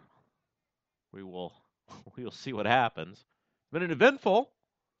far, we'll see what happens. It's been an eventful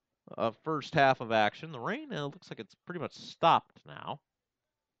first half of action. The rain looks like it's pretty much stopped now.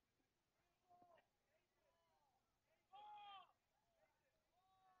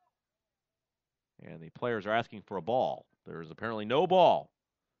 And the players are asking for a ball. There is apparently no ball.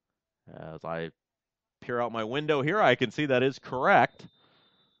 As I peer out my window here, I can see that is correct.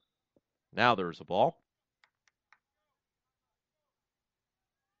 Now there's a ball.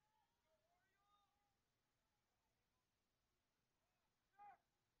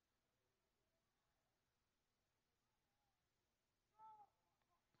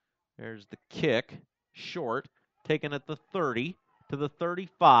 There's the kick, short, taken at the 30, to the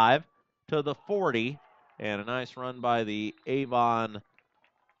 35, to the 40, and a nice run by the Avon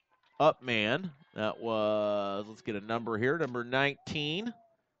up man. That was, let's get a number here, number 19,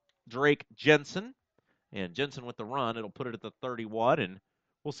 Drake Jensen. And Jensen with the run, it'll put it at the 31, and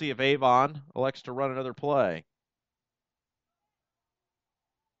we'll see if Avon elects to run another play.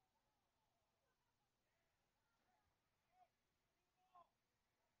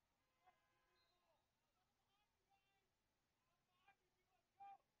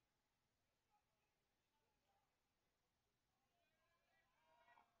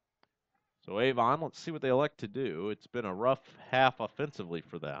 So Avon, let's see what they elect to do. It's been a rough half offensively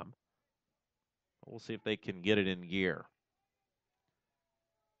for them. We'll see if they can get it in gear.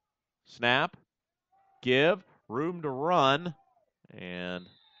 Snap, give, room to run, and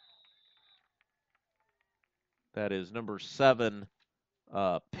that is number 7,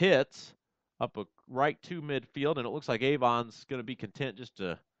 Pitts, up right to midfield, and it looks like Avon's going to be content just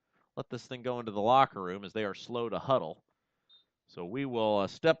to let this thing go into the locker room as they are slow to huddle. So we will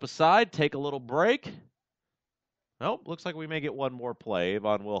step aside, take a little break. Nope, looks like we may get one more play.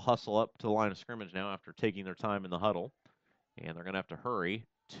 Avon will hustle up to the line of scrimmage now after taking their time in the huddle. And they're going to have to hurry.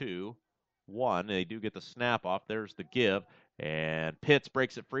 2, 1. They do get the snap off. There's the give. And Pitts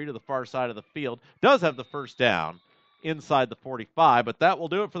breaks it free to the far side of the field. Does have the first down inside the 45, but that will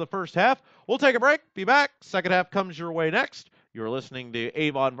do it for the first half. We'll take a break. Be back. Second half comes your way next. You're listening to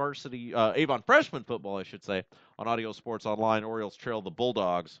Avon Avon freshman football, I should say, on Audio Sports Online. Orioles trail the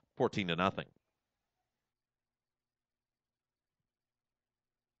Bulldogs 14-0.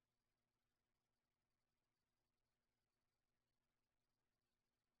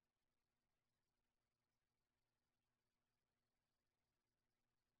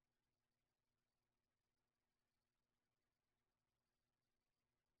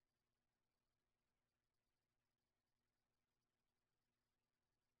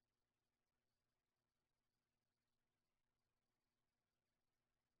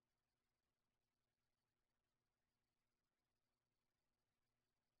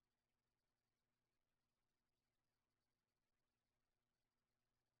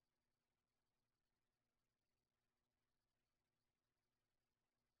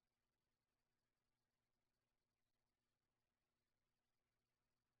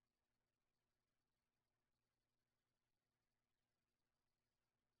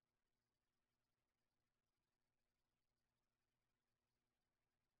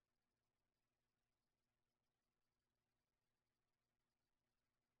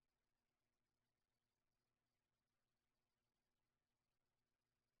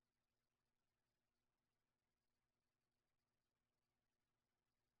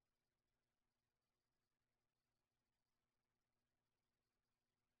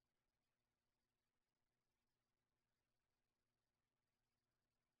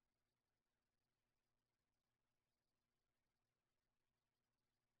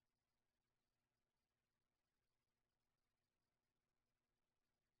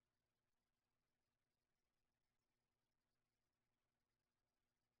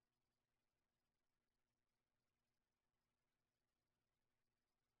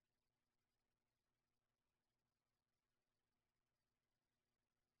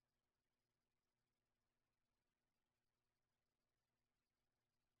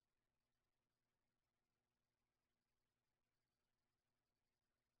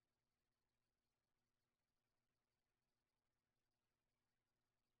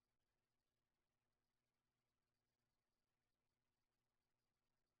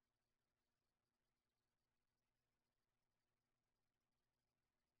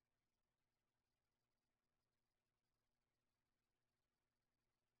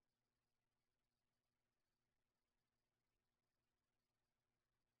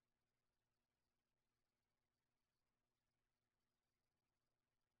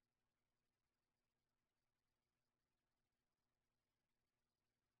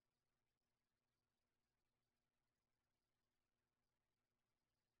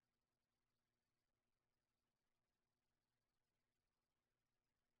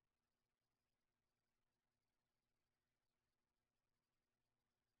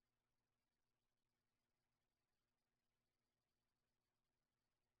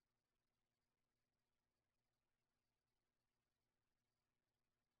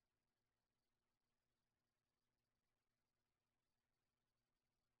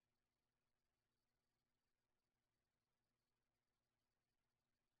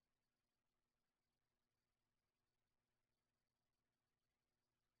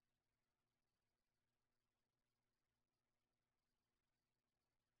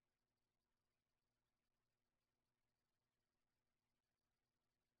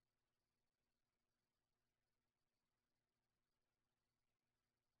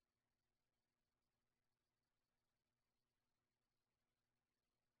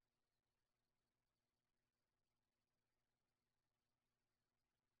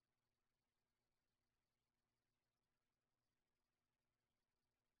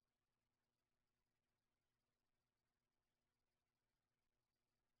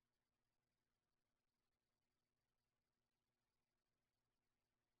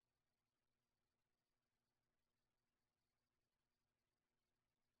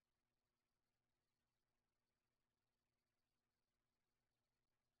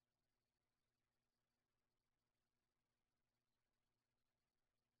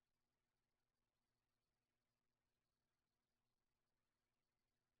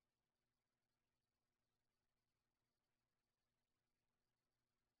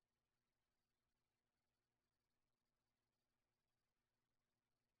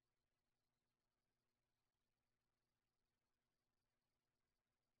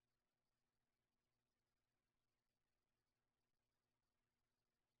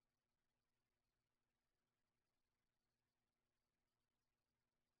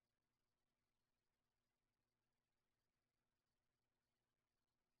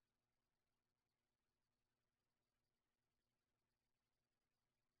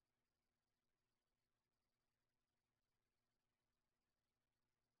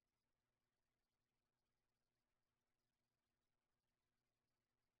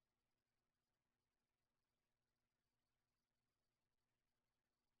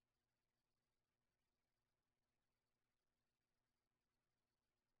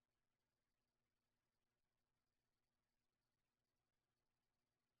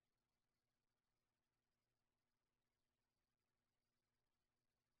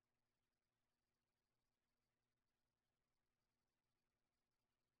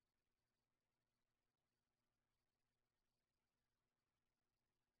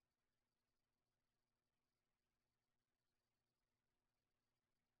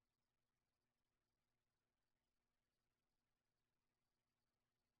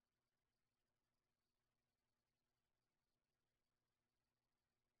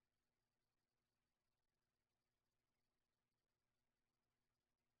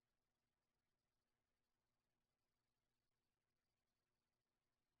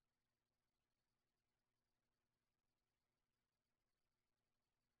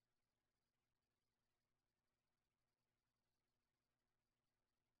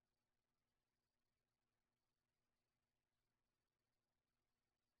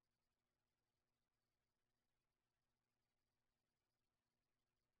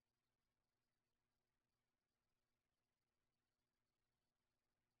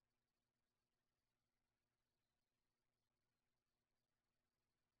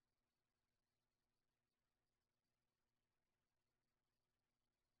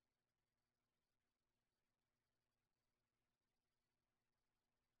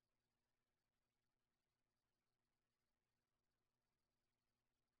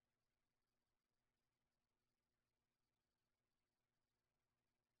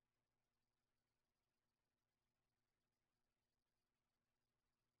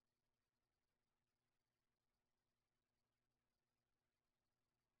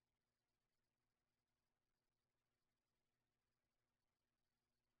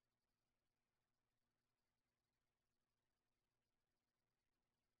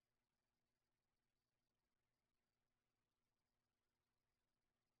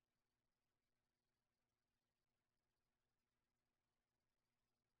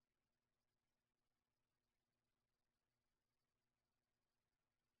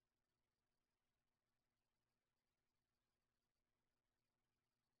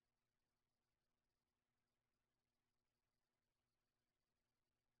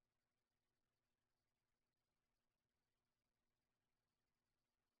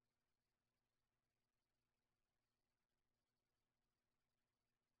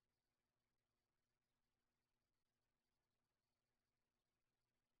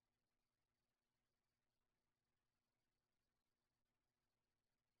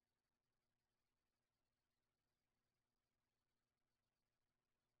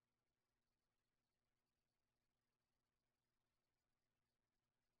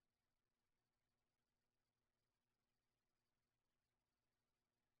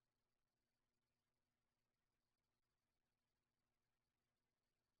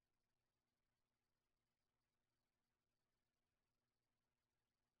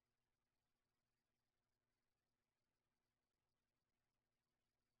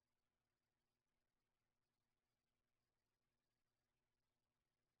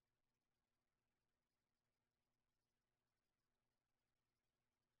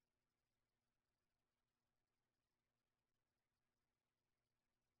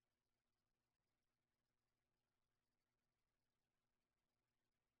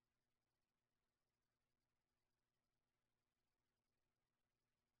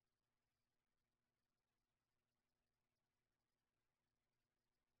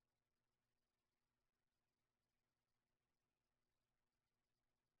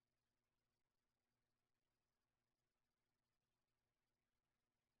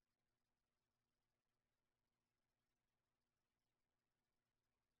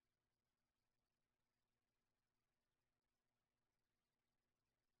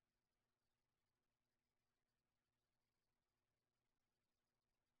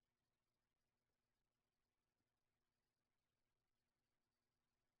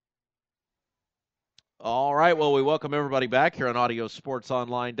 All right, well, we welcome everybody back here on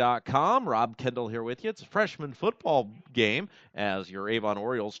audiosportsonline.com. Rob Kendall here with you. It's a freshman football game as your Avon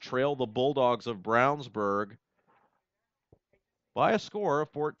Orioles trail the Bulldogs of Brownsburg by a score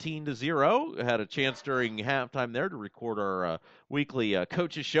of 14-0. Had a chance during halftime there to record our weekly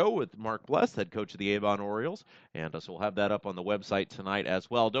coaches show with Mark Bless, head coach of the Avon Orioles, and so we'll have that up on the website tonight as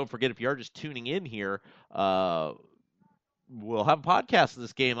well. Don't forget, if you are just tuning in here, we'll have a podcast of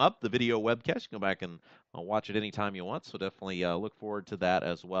this game up, the video webcast. You can go back and watch it anytime you want, so definitely look forward to that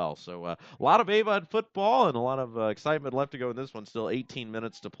as well. So a lot of Avon football and a lot of excitement left to go in this one. Still 18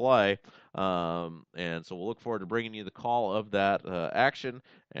 minutes to play, and so we'll look forward to bringing you the call of that action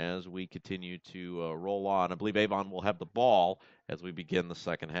as we continue to roll on. I believe Avon will have the ball as we begin the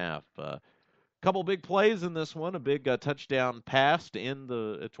second half. Couple big plays in this one. A big touchdown pass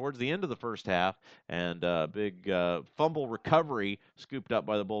towards the end of the first half, and a big fumble recovery scooped up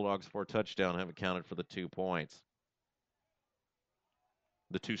by the Bulldogs for a touchdown. Haven't counted for the 2 points.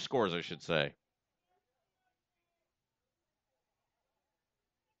 The 2 scores, I should say.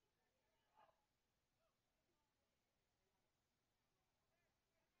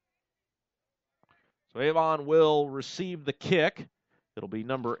 So Avon will receive the kick. It'll be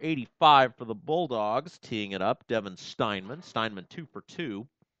number 85 for the Bulldogs, teeing it up, Devin Steinman. Steinman 2 for 2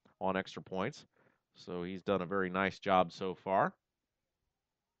 on extra points. So he's done a very nice job so far.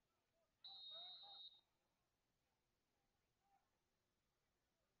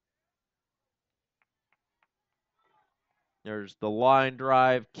 There's the line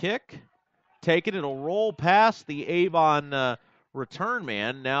drive kick. Taken. It'll roll past the Avon return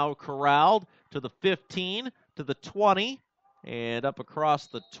man. Now corralled to the 15, to the 20, and up across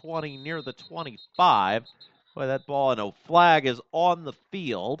the 20 near the 25. Boy, that ball, no flag is on the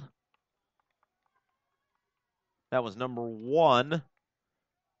field. That was number 1,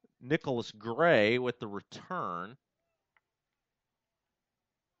 Nicholas Gray, with the return.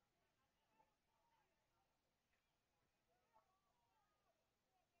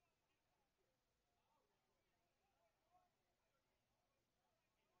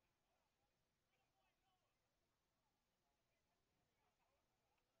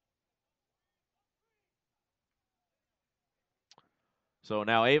 So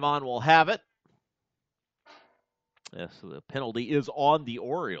now Avon will have it. Yes, the penalty is on the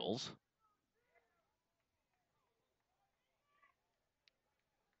Orioles.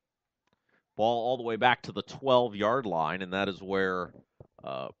 Ball all the way back to the 12-yard line, and that is where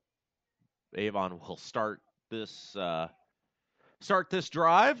Avon will start this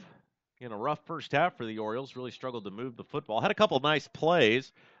drive. In a rough first half for the Orioles, really struggled to move the football. Had a couple nice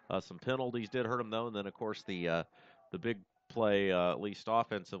plays. Some penalties did hurt them though, and then of course the big play, at least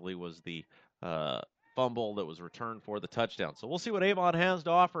offensively, was the fumble that was returned for the touchdown. So we'll see what Avon has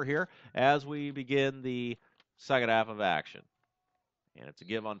to offer here as we begin the second half of action. And it's a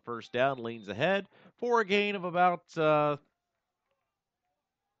give on first down, leans ahead for a gain of about, we'll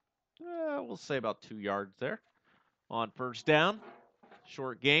say about 2 yards there on first down.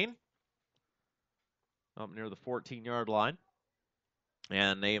 Short gain up near the 14-yard line.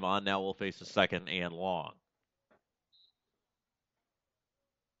 And Avon now will face a second and long.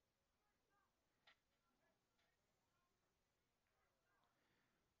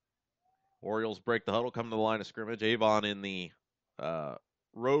 Orioles break the huddle, come to the line of scrimmage. Avon in the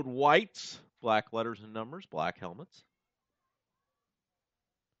road whites, black letters and numbers, black helmets.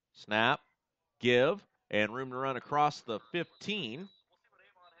 Snap, give, and room to run across the 15.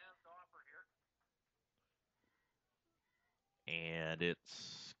 And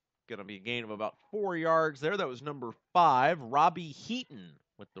it's going to be a gain of about 4 yards there. That was number 5, Robbie Heaton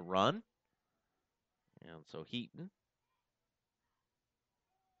with the run. And so Heaton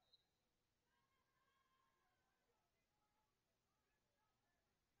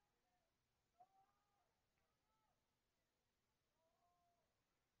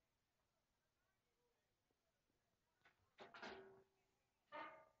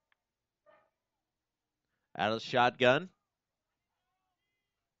out of the shotgun.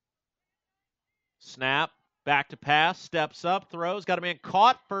 Snap, back to pass, steps up, throws, got a man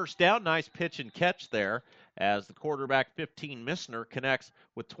caught, first down. Nice pitch and catch there as the quarterback 15, Missner, connects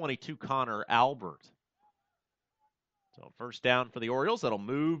with 22, Connor Albert. So first down for the Orioles. That'll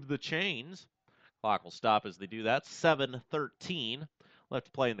move the chains. Clock will stop as they do that. 7:13 left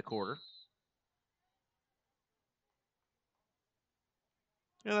to play in the quarter.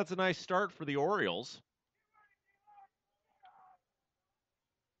 Yeah, that's a nice start for the Orioles.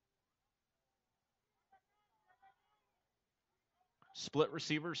 Split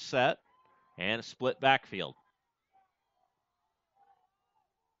receivers set and a split backfield.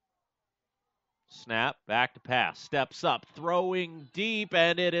 Snap, back to pass, steps up, throwing deep,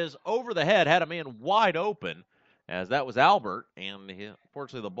 and it is over the head. Had a man wide open, as that was Albert, and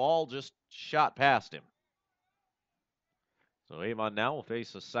unfortunately the ball just shot past him. So Avon now will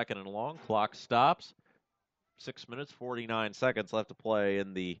face a second and long. Clock stops. 6 minutes, 49 seconds left to play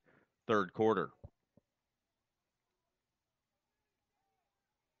in the third quarter.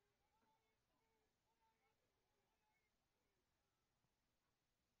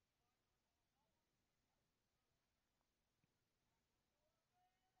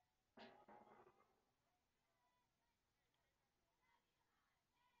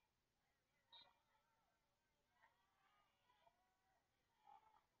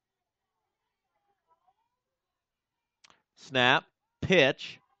 Snap,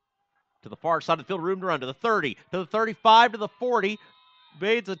 pitch to the far side of the field, room to run to the 30, to the 35, to the 40.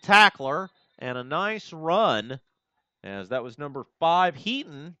 Bade's a tackler, and a nice run, as that was number 5,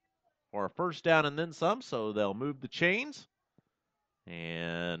 Heaton, for a first down and then some, so they'll move the chains,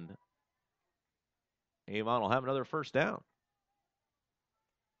 and Avon will have another first down.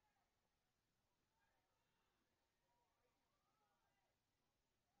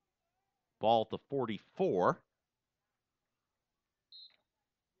 Ball at the 44.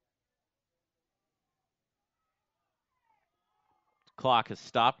 Clock has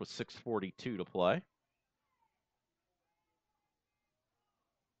stopped with 6:42 to play.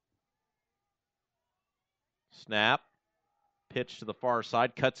 Snap. Pitch to the far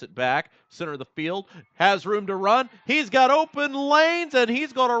side, cuts it back, center of the field, has room to run. He's got open lanes, and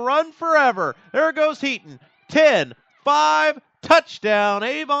he's going to run forever. There goes Heaton. 10, 5, touchdown,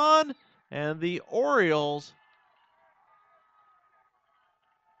 Avon. And the Orioles,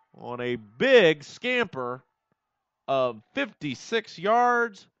 on a big scamper of 56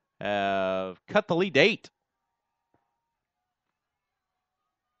 yards, have cut the lead to 8.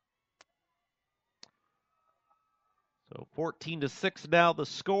 So 14-6 now the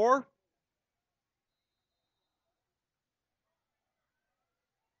score.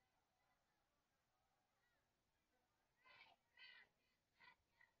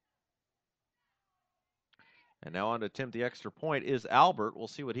 And now on to attempt the extra point is Albert. We'll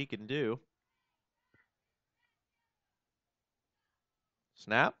see what he can do.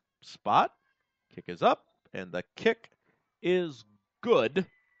 Snap, spot, kick is up, and the kick is good.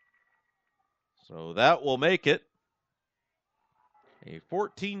 So that will make it a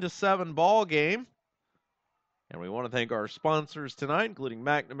 14-7 ball game. And we want to thank our sponsors tonight, including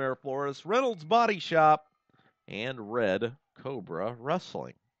McNamara Flores, Reynolds Body Shop, and Red Cobra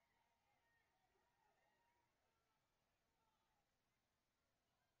Wrestling.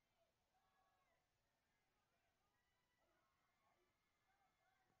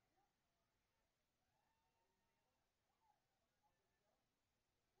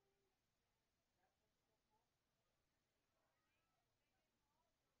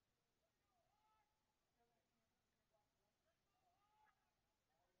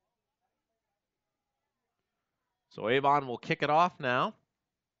 So Avon will kick it off now.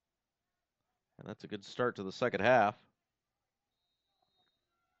 And that's a good start to the second half.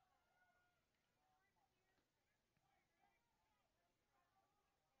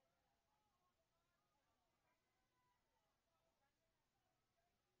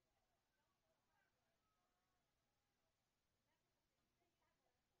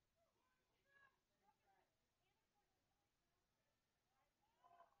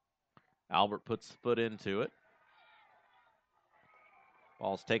 Albert puts the foot into it.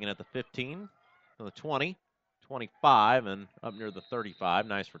 Ball's taken at the 15, to the 20, 25, and up near the 35.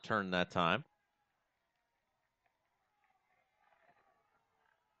 Nice return that time.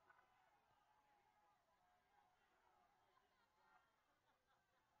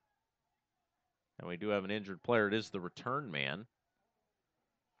 And we do have an injured player. It is the return man,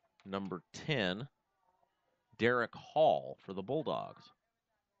 number 10, Derek Hall for the Bulldogs.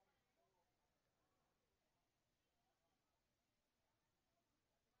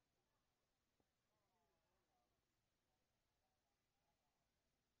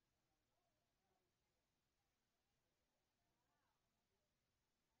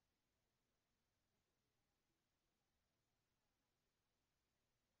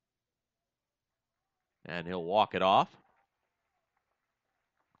 And he'll walk it off.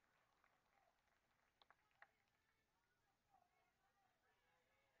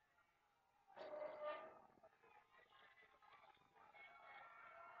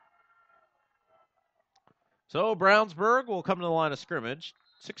 So Brownsburg will come to the line of scrimmage.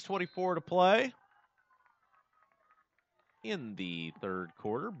 6:24 to play in the third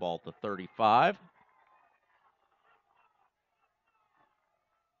quarter. Ball to 35.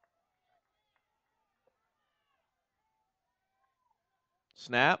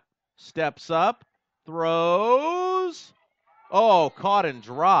 Snap. Steps up. Throws. Oh, caught and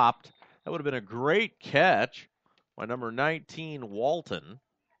dropped. That would have been a great catch by number 19, Walton.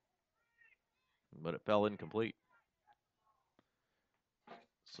 But it fell incomplete.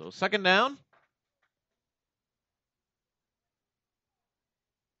 So second down.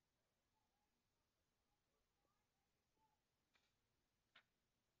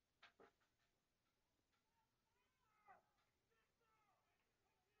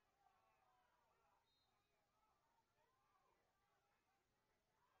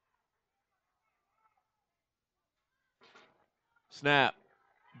 Snap.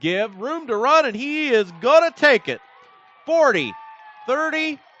 Give. Room to run, and he is going to take it. 40,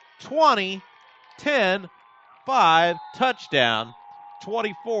 30, 20, 10, 5, touchdown.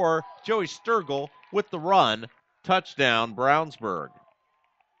 24, Joey Sturgill with the run. Touchdown, Brownsburg.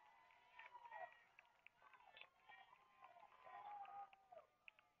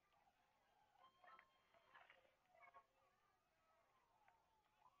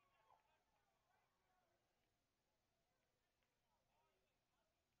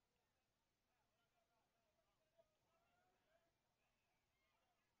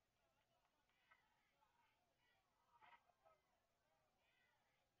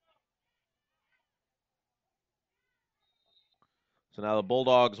 So now the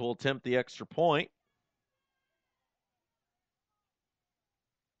Bulldogs will attempt the extra point.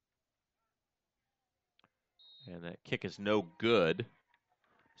 And that kick is no good.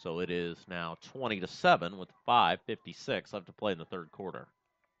 So it is now 20-7 with 5:56 left to play in the third quarter.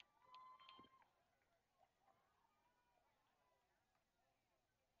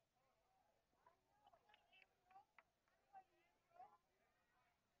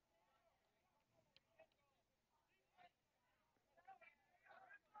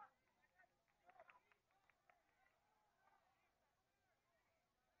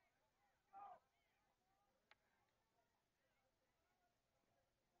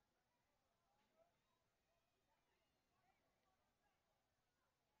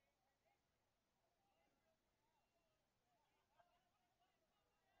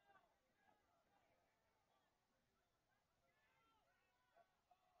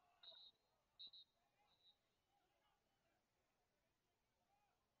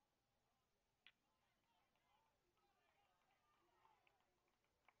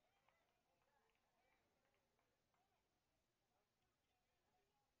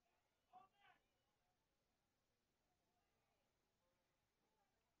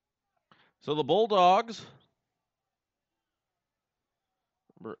 So the Bulldogs,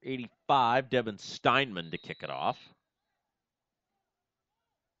 number 85, Devin Steinman to kick it off.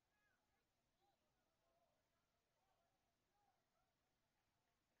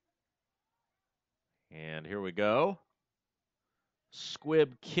 And here we go.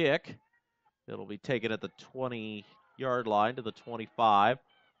 Squib kick. It'll be taken at the 20-yard line to the 25.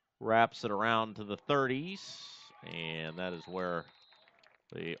 Wraps it around to the 30s. And that is where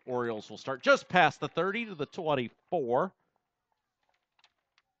the Orioles will start just past the 30 to the 24. Or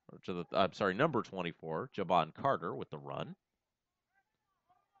to the, I'm sorry, number 24, Jabon Carter with the run.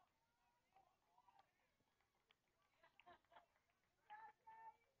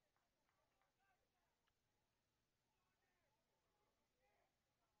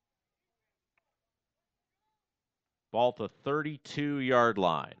 Ball to 32-yard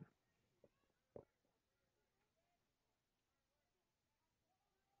line.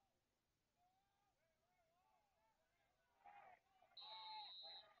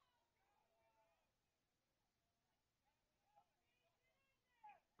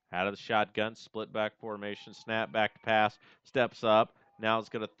 Out of the shotgun, split back formation, snap back to pass, steps up. Now it's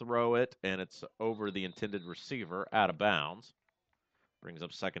going to throw it, and it's over the intended receiver, out of bounds. Brings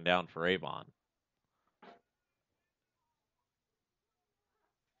up second down for Avon.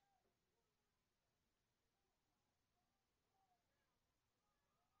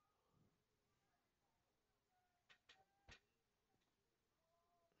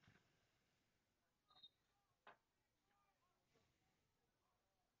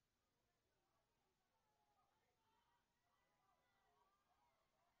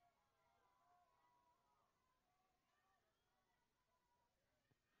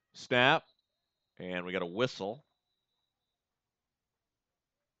 Snap, and we got a whistle.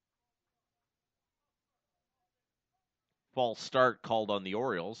 False start called on the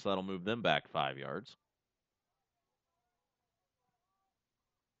Orioles. That'll move them back 5 yards.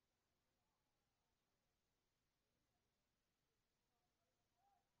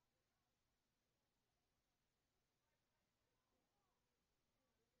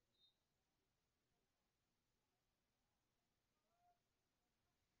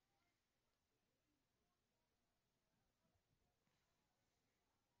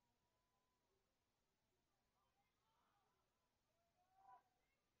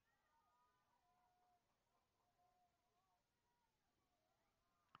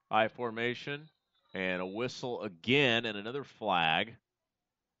 I formation, and a whistle again, and another flag.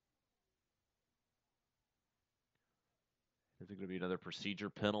 Is it going to be another procedure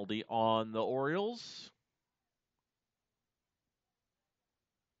penalty on the Orioles?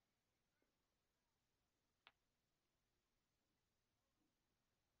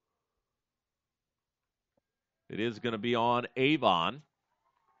 It is going to be on Avon.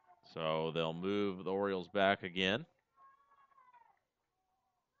 So they'll move the Orioles back again.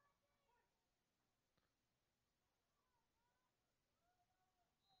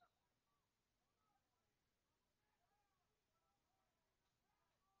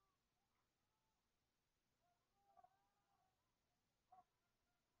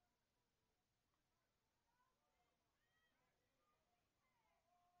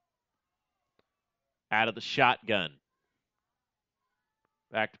 Out of the shotgun.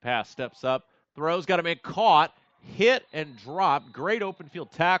 Back to pass, steps up, throws, got a man caught, hit and dropped. Great open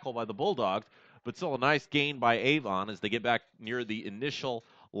field tackle by the Bulldogs, but still a nice gain by Avon as they get back near the initial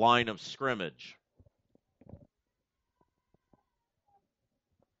line of scrimmage.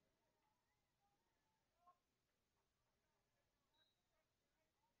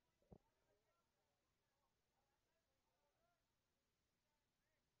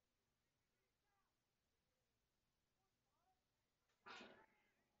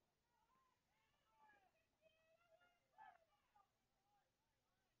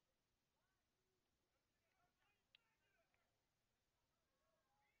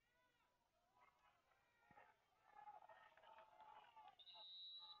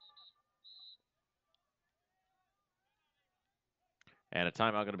 And a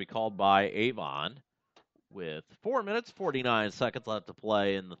timeout going to be called by Avon with 4 minutes, 49 seconds left to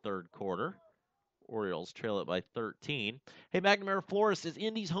play in the third quarter. Orioles trail it by 13. Hey, McNamara Florist is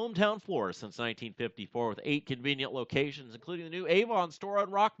Indy's hometown florist since 1954 with 8 convenient locations, including the new Avon store on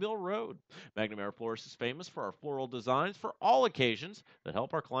Rockville Road. McNamara Florist is famous for our floral designs for all occasions that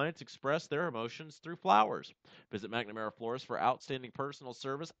help our clients express their emotions through flowers. Visit McNamara Florist for outstanding personal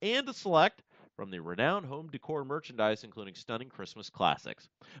service and to select from the renowned home decor merchandise, including stunning Christmas classics.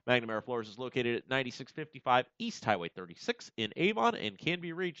 McNamara Florist is located at 9655 East Highway 36 in Avon and can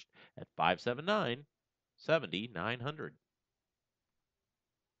be reached at 579 70900.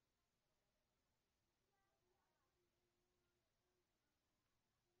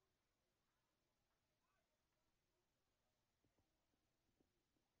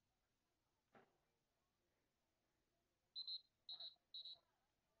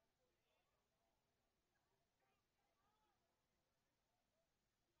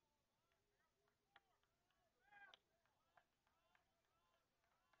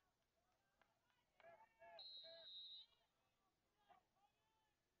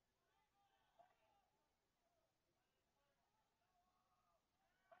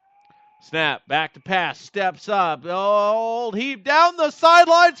 Snap, back to pass, steps up, old heave down the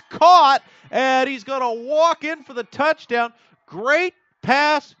sidelines, caught, and he's going to walk in for the touchdown. Great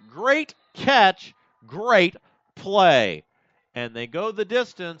pass, great catch, great play. And they go the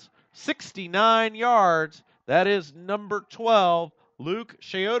distance, 69 yards. That is number 12, Luke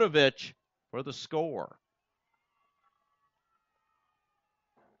Shayotovich, for the score.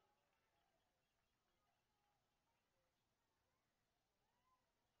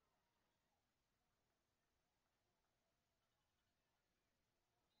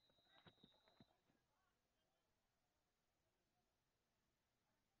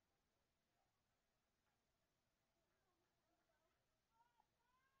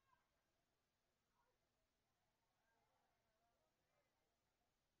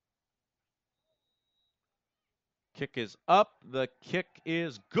 Kick is up. The kick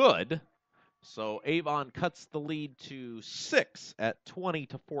is good. So Avon cuts the lead to 6 at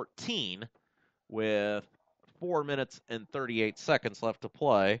 20-14 with 4 minutes and 38 seconds left to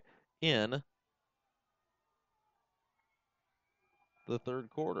play in the third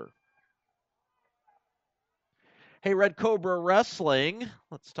quarter. Hey, Red Cobra Wrestling.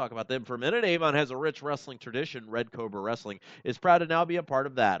 Let's talk about them for a minute. Avon has a rich wrestling tradition. Red Cobra Wrestling is proud to now be a part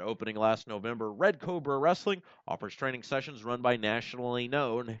of that. Opening last November, Red Cobra Wrestling offers training sessions run by nationally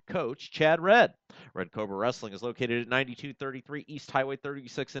known coach Chad Red. Red Cobra Wrestling is located at 9233 East Highway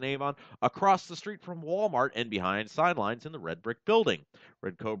 36 in Avon, across the street from Walmart and behind sidelines in the Red Brick Building.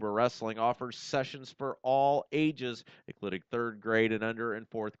 Red Cobra Wrestling offers sessions for all ages, including third grade and under and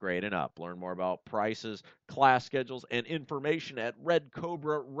fourth grade and up. Learn more about prices, class schedules, and information at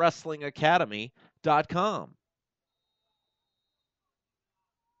redcobrawrestlingacademy.com.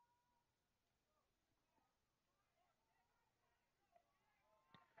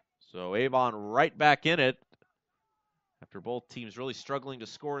 So Avon right back in it After both teams really struggling to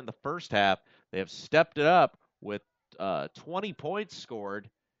score in the first half, they have stepped it up with 20 points scored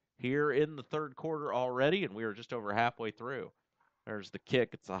here in the third quarter already, and we are just over halfway through. There's the kick.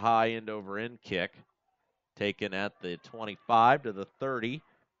 It's a high end over end kick taken at the 25 to the 30,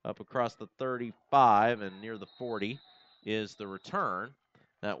 up across the 35 and near the 40 is the return.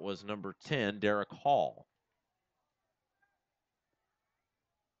 That was number 10, Derek Hall.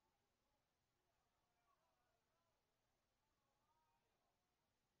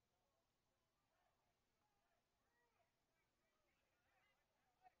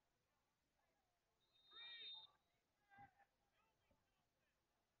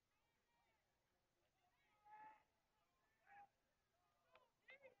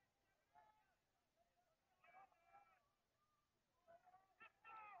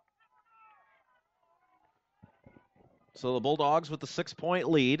 So the Bulldogs with the 6-point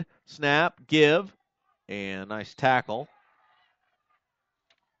lead. Snap, give, and nice tackle.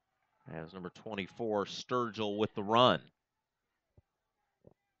 As number 24, Sturgill with the run.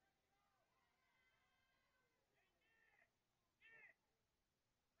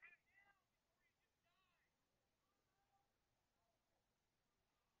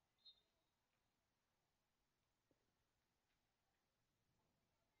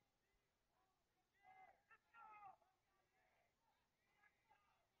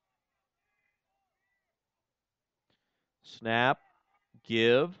 Snap,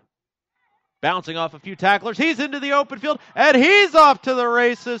 give, bouncing off a few tacklers. He's into the open field, and he's off to the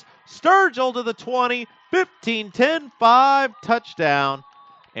races. Sturgill to the 20, 15, 10, 5, touchdown.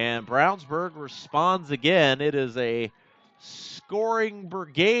 And Brownsburg responds again. It is a scoring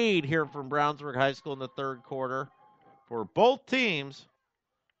brigade here from Brownsburg High School in the third quarter for both teams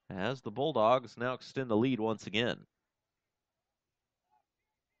as the Bulldogs now extend the lead once again.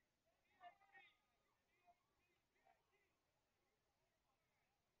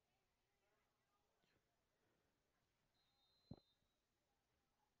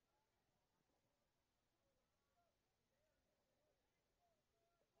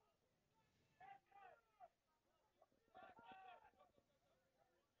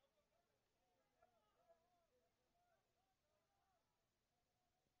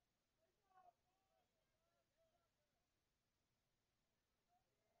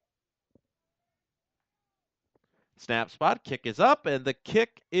 Snap spot, kick is up, and the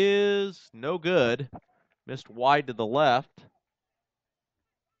kick is no good. Missed wide to the left.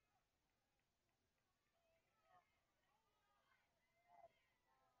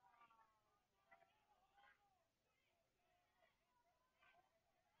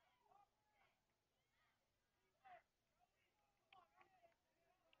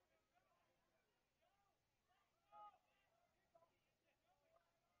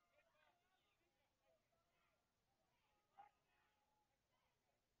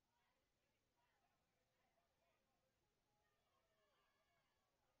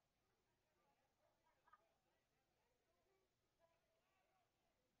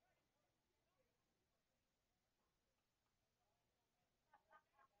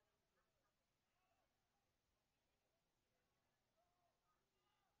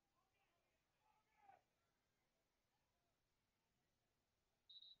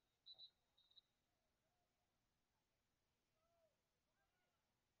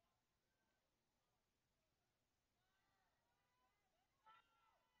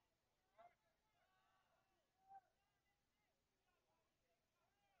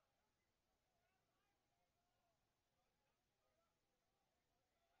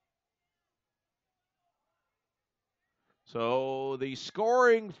 So the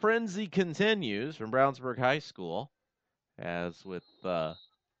scoring frenzy continues from Brownsburg High School, as with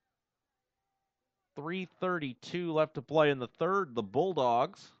 3:32 left to play in the third, the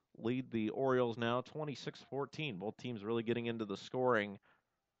Bulldogs lead the Orioles now 26-14. Both teams really getting into the scoring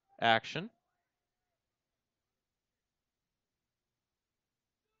action.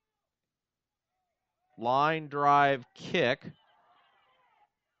 Line drive kick.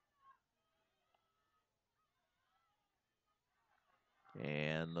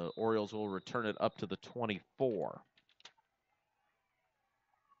 And the Orioles will return it up to the 24.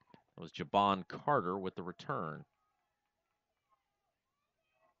 It was Jabon Carter with the return.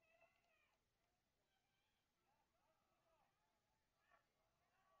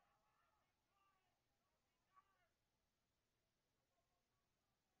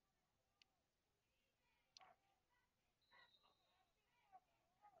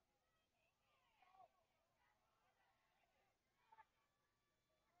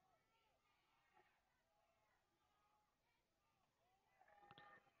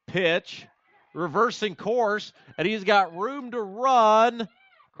 Pitch. reversing course, and he's got room to run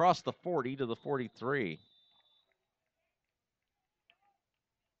across the 40 to the 43.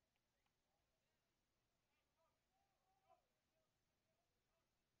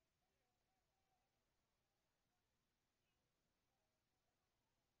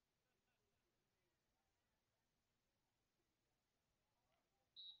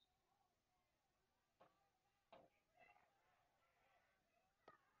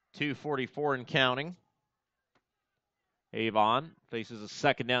 .244 and counting. Avon faces a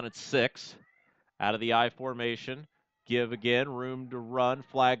second down at 6. Out of the I formation. Give again. Room to run.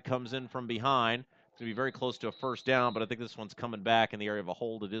 Flag comes in from behind. It's going to be very close to a first down, but I think this one's coming back in the area of a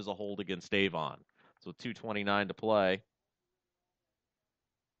hold. It is a hold against Avon. So 2:29 to play.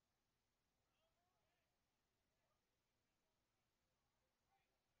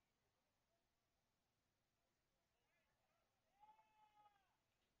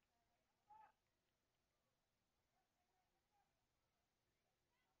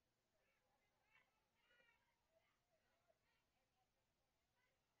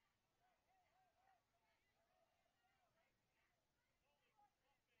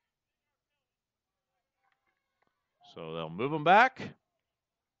 So they'll move them back.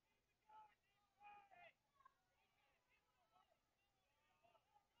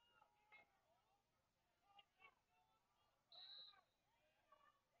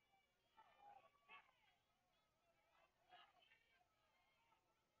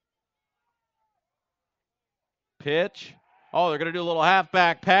 Pitch. Oh, they're going to do a little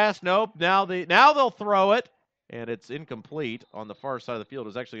halfback pass. Nope. Now they'll throw it, and it's incomplete on the far side of the field. It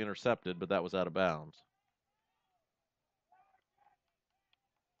was actually intercepted, but that was out of bounds.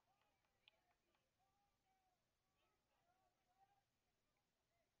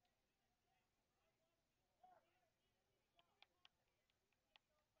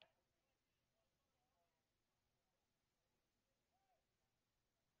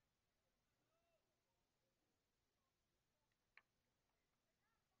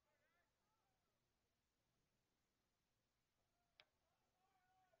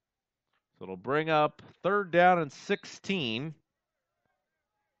 So it'll bring up third down and 16.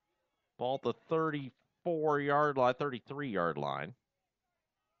 Ball at the 34-yard line, 33-yard line.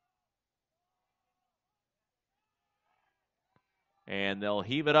 And they'll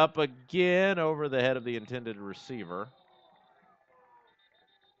heave it up again over the head of the intended receiver.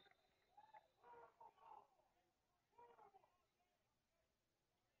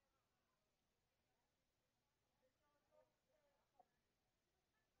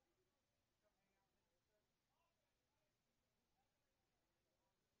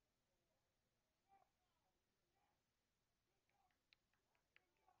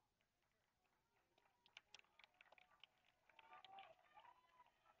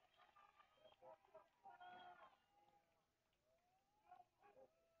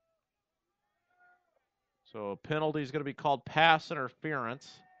 So a penalty is going to be called pass interference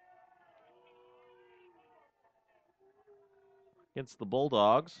against the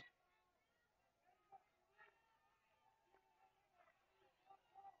Bulldogs.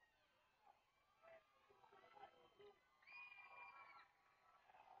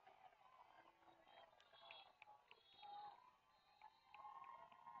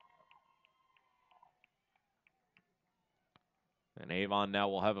 And Avon now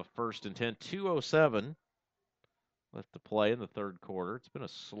will have a first and 10, 2:07 left to play in the third quarter. It's been a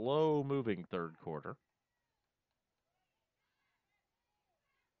slow-moving third quarter.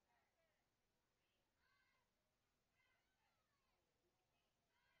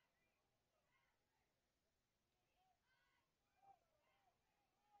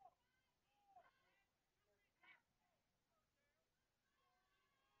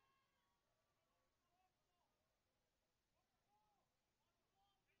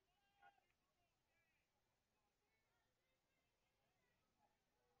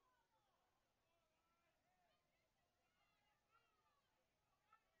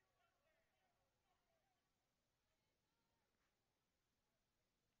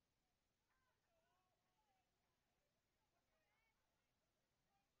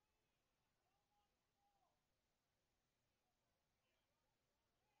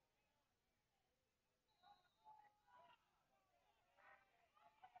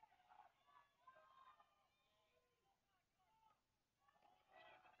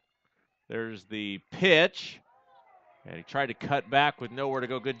 There's the pitch. And he tried to cut back with nowhere to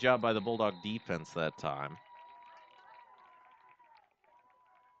go. Good job by the Bulldog defense that time.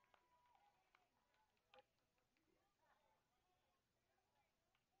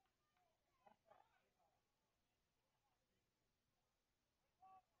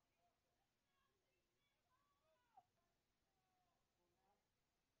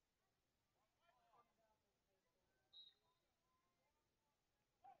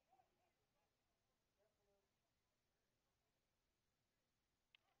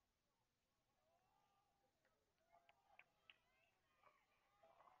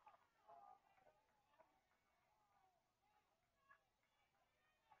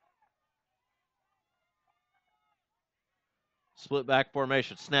 Split back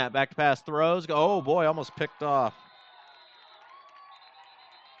formation. Snap back to pass. Throws. Oh, boy, almost picked off.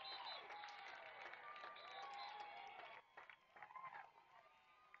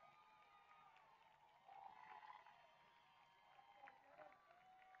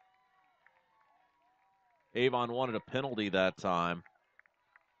 Avon wanted a penalty that time.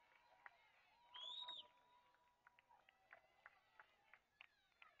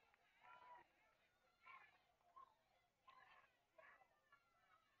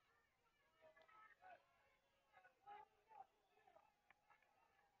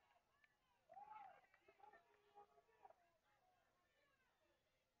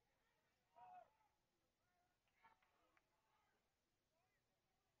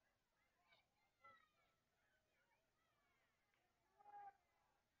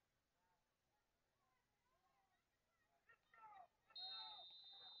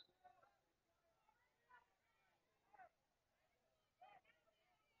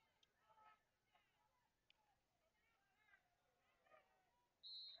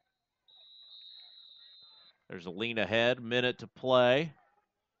 There's a lean ahead, minute to play.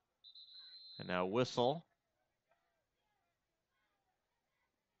 And now whistle.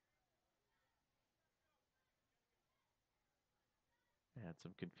 And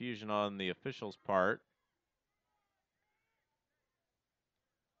some confusion on the officials' part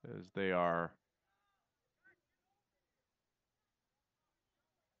as they are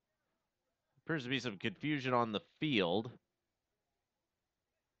appears to be some confusion on the field.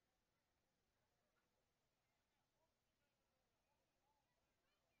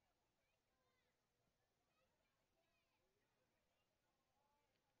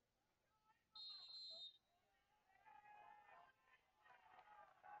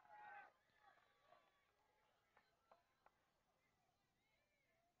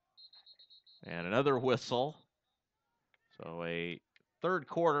 And another whistle. So a third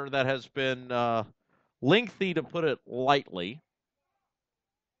quarter that has been lengthy, to put it lightly.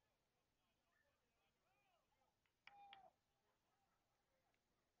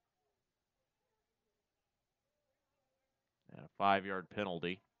 And a 5-yard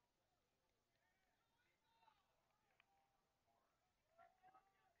penalty.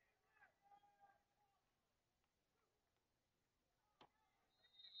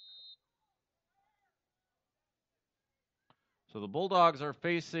 So the Bulldogs are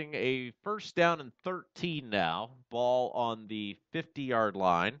facing a first down and 13 now. Ball on the 50-yard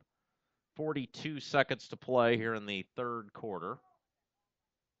line. 42 seconds to play here in the third quarter.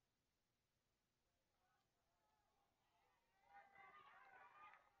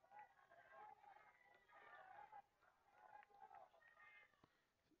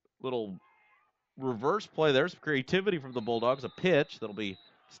 Little reverse play. There's creativity from the Bulldogs. A pitch that'll be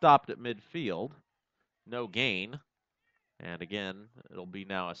stopped at midfield. No gain. And again, it'll be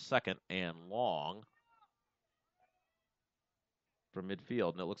now a second and long from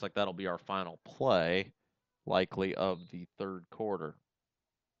midfield. And it looks like that'll be our final play, likely, of the third quarter.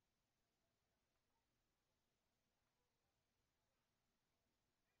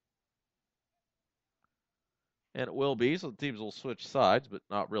 And it will be, so the teams will switch sides, but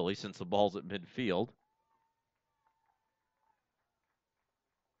not really since the ball's at midfield.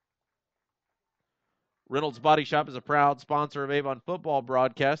 Reynolds Body Shop is a proud sponsor of Avon football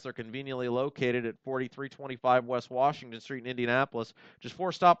broadcasts. They're conveniently located at 4325 West Washington Street in Indianapolis. Just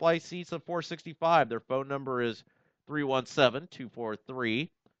 4 stoplight seats of 465. Their phone number is 317-243-2372,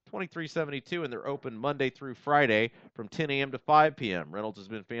 and they're open Monday through Friday from 10 a.m. to 5 p.m. Reynolds has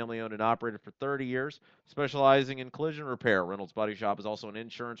been family-owned and operated for 30 years, specializing in collision repair. Reynolds Body Shop is also an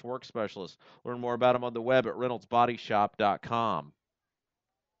insurance work specialist. Learn more about them on the web at reynoldsbodyshop.com.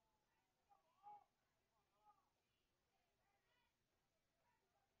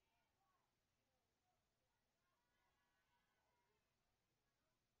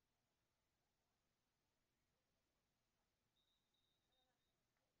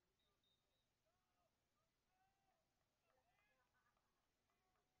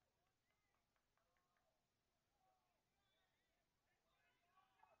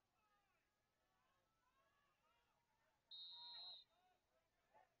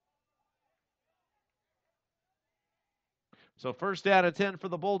 So first down and 10 for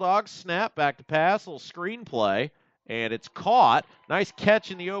the Bulldogs. Snap, back to pass, little screen play, and it's caught. Nice catch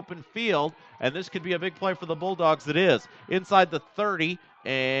in the open field, and this could be a big play for the Bulldogs. It is. Inside the 30,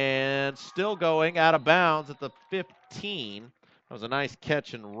 and still going out of bounds at the 15. That was a nice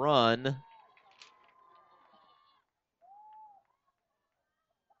catch and run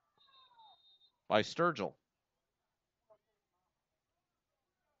by Sturgill.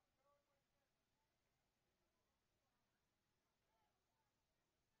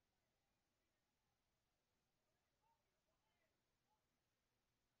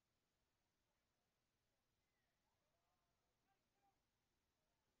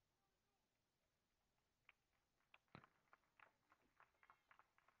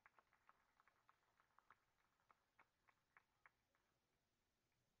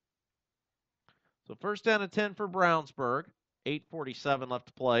 So first down and 10 for Brownsburg. 8:47 left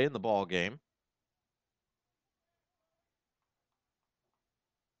to play in the ball game.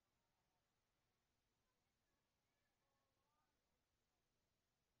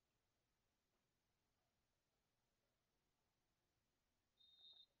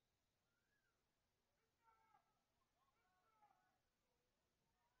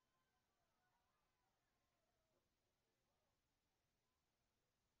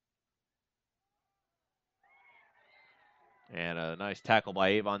 And a nice tackle by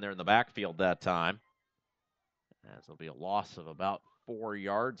Avon there in the backfield that time. As there'll be a loss of about 4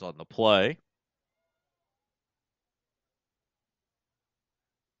 yards on the play.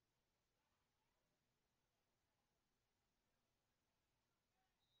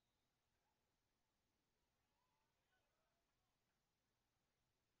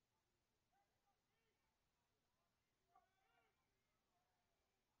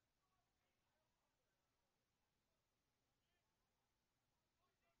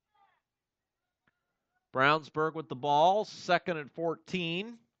 Brownsburg with the ball, 2nd and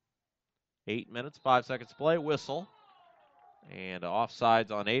 14. 8 minutes, 5 seconds to play. Whistle. And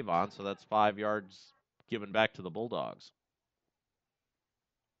offsides on Avon, so that's 5 yards given back to the Bulldogs.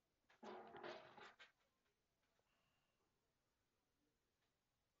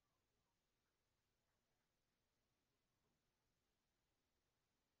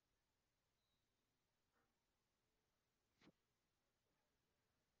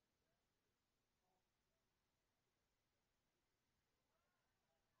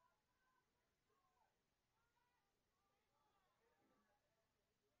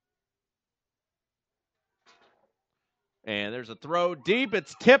 And there's a throw deep.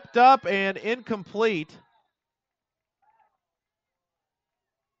 It's tipped up and incomplete.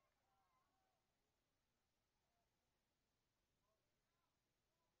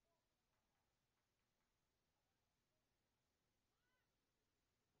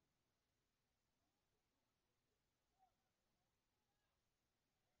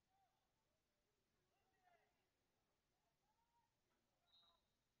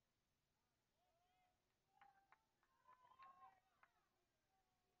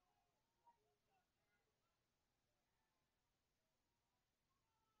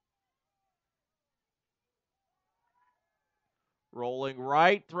 Rolling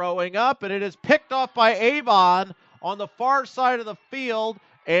right, throwing up, and it is picked off by Avon on the far side of the field,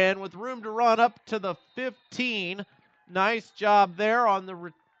 and with room to run up to the 15. Nice job there on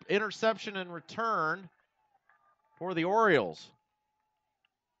the interception and return for the Orioles.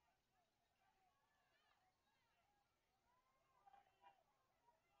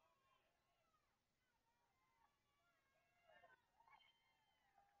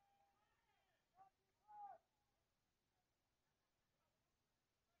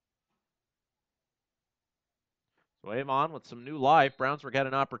 So Avon with some new life. Brownsburg had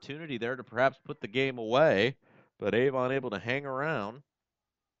an opportunity there to perhaps put the game away, but Avon able to hang around.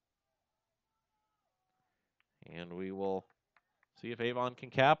 And we will see if Avon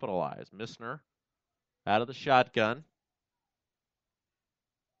can capitalize. Missner out of the shotgun.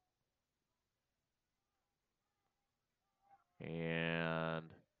 And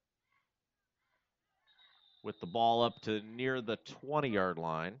with the ball up to near the 20-yard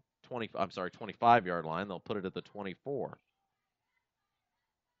line, 25-yard line, they'll put it at the 24.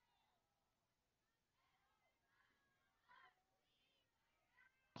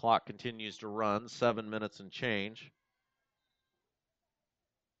 Clock continues to run, 7 minutes and change.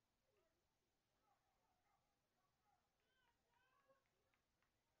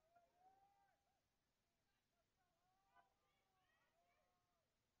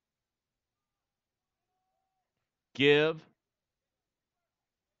 Give.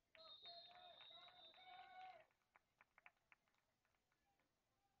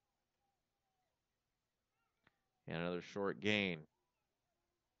 And another short gain.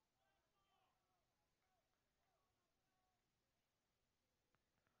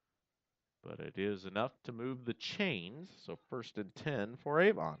 But it is enough to move the chains. So 1st and 10 for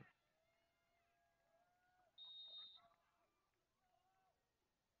Avon.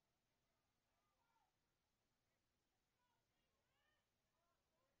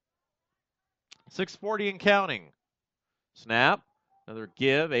 .640 and counting. Snap. Another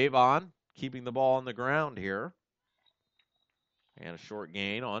give. Avon keeping the ball on the ground here. And a short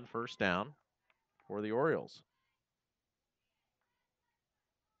gain on 1st down for the Orioles.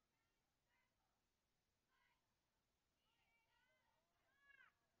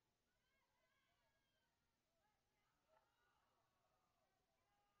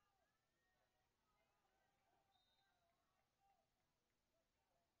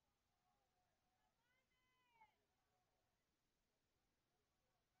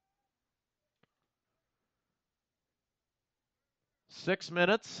 6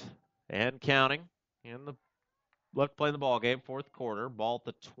 minutes and counting in the left play in the ball game, fourth quarter. Ball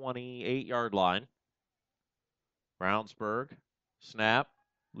at the 28-yard line. Brownsburg, snap,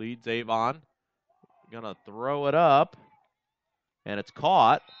 leads Avon. Gonna throw it up, and it's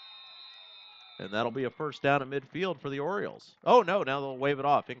caught. And that'll be a first down at midfield for the Orioles. Oh, no, now they'll wave it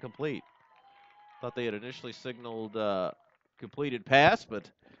off. Incomplete. Thought they had initially signaled completed pass, but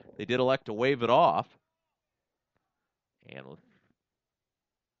they did elect to wave it off. And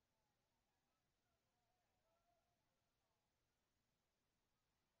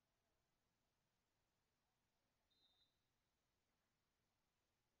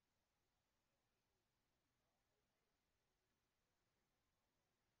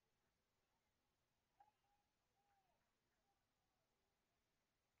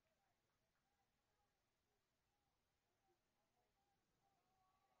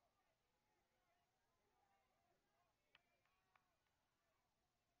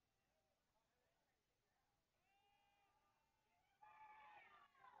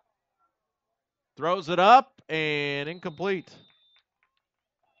throws it up and incomplete.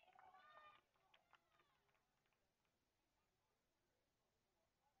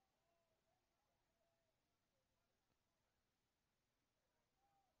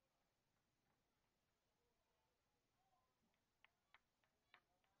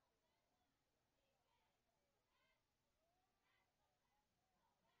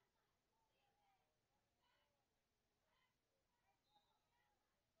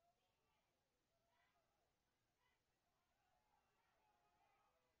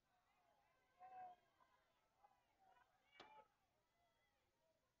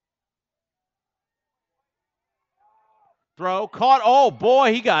 Throw caught. Oh,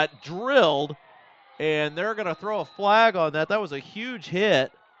 boy, he got drilled. And they're going to throw a flag on that. That was a huge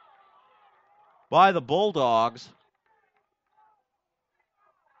hit by the Bulldogs.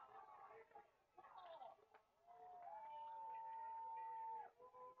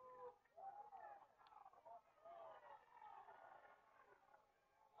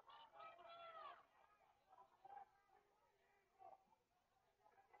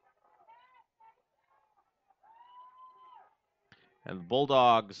 And the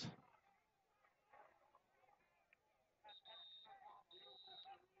Bulldogs,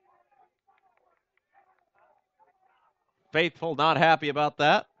 faithful, not happy about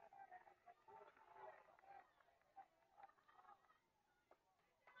that.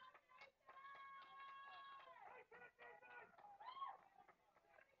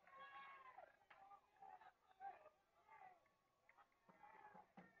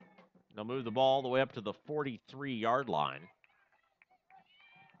 They'll move the ball all the way up to the 43-yard line.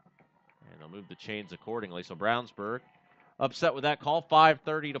 And they'll move the chains accordingly. So Brownsburg upset with that call.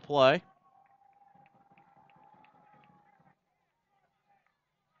 5:30 to play.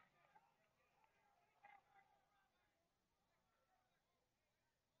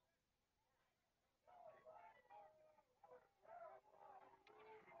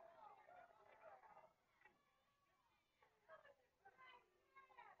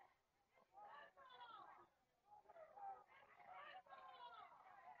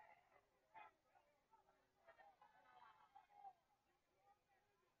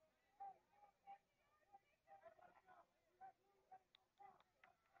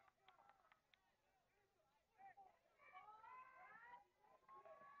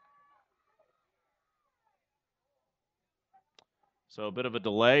 So a bit of a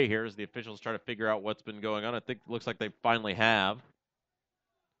delay here as the officials try to figure out what's been going on. I think it looks like they finally have.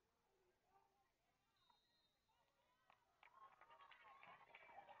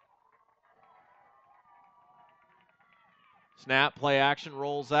 Snap, play action,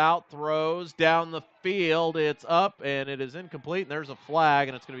 rolls out, throws down the field. It's up, and it is incomplete, and there's a flag,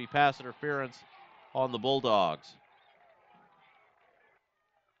 and it's going to be pass interference on the Bulldogs.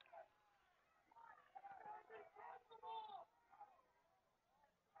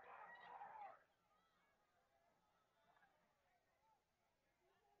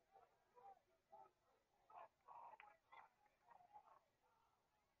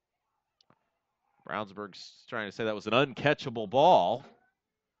 Brownsburg's trying to say that was an uncatchable ball.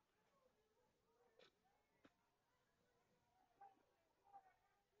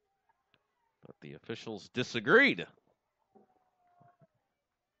 But the officials disagreed.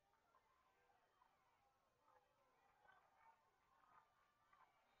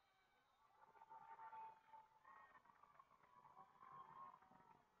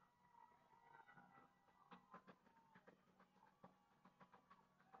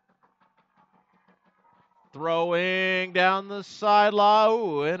 Throwing down the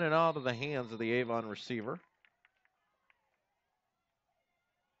sideline, in and out of the hands of the Avon receiver.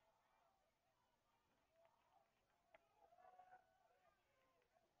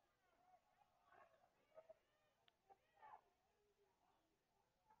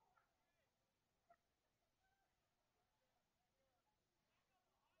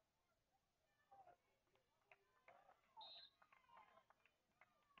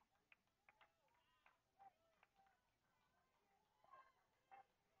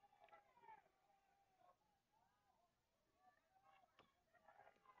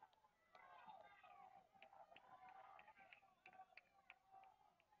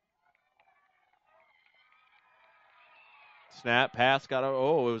 Snap, pass, it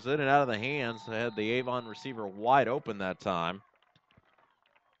was in and out of the hands. They had the Avon receiver wide open that time.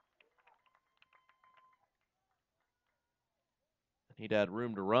 He'd had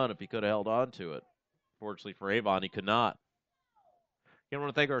room to run if he could have held on to it. Fortunately for Avon, he could not. Again, I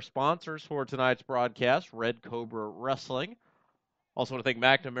want to thank our sponsors for tonight's broadcast, Red Cobra Wrestling. Also want to thank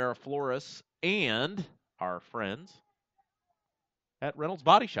McNamara Florists and our friends at Reynolds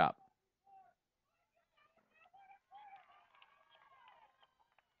Body Shop.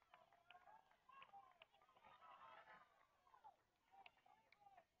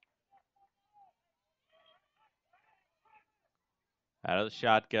 Out of the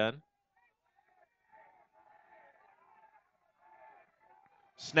shotgun.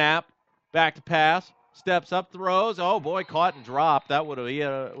 Snap, back to pass, steps up, throws. Oh boy, caught and dropped. That would have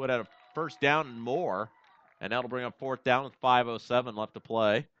had a first down and more, and that'll bring up fourth down with 5:07 left to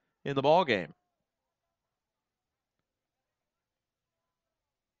play in the ball game.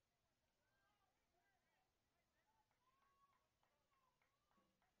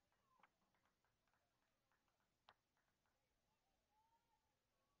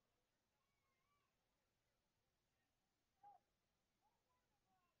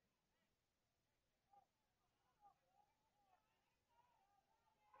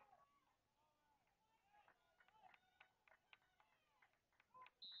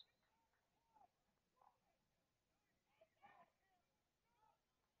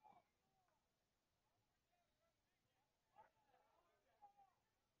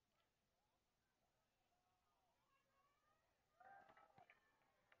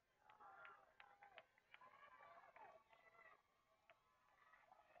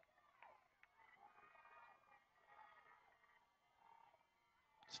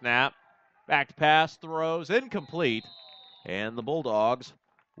 Snap, back to pass, throws, incomplete, and the Bulldogs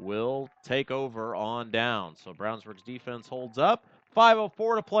will take over on down. So Brownsburg's defense holds up.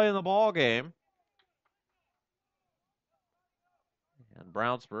 5:04 to play in the ball game. And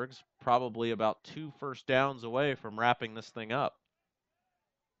Brownsburg's probably about 2 first downs away from wrapping this thing up.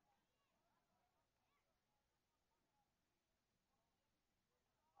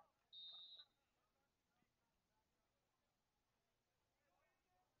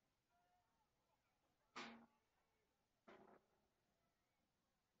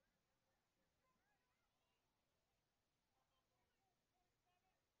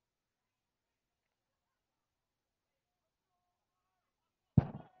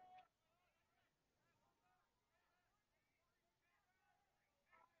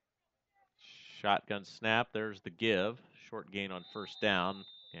 Shotgun snap. There's the give. Short gain on first down.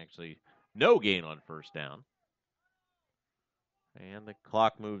 Actually, no gain on first down. And the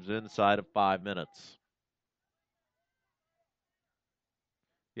clock moves inside of 5 minutes.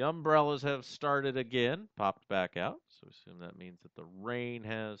 The umbrellas have started again, popped back out. So I assume that means that the rain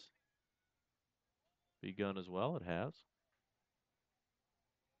has begun as well. It has.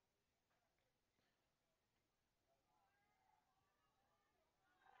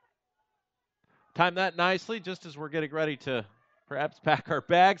 Time that nicely, just as we're getting ready to perhaps pack our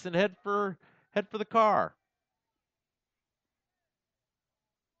bags and head for the car.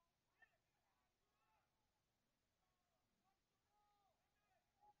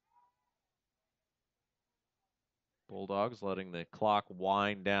 Bulldogs letting the clock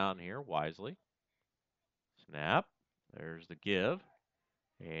wind down here wisely. Snap. There's the give.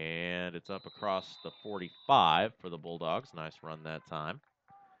 And it's up across the 45 for the Bulldogs. Nice run that time.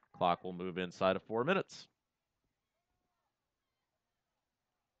 Clock will move inside of 4 minutes.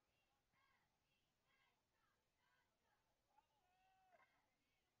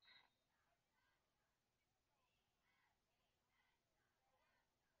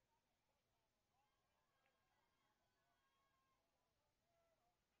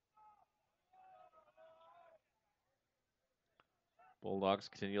 Bulldogs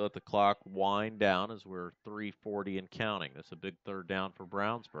continue to let the clock wind down as we're 3:40 and counting. This is a big third down for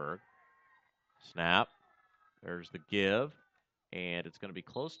Brownsburg. Snap. There's the give. And it's going to be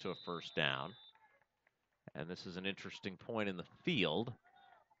close to a first down. And this is an interesting point in the field.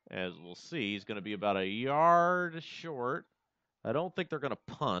 As we'll see, he's going to be about a yard short. I don't think they're going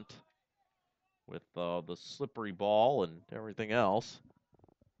to punt with the slippery ball and everything else.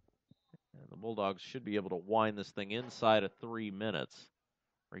 And the Bulldogs should be able to wind this thing inside of 3 minutes,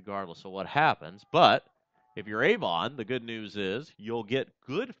 regardless of what happens. But if you're Avon, the good news is you'll get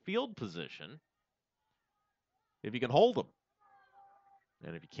good field position if you can hold them.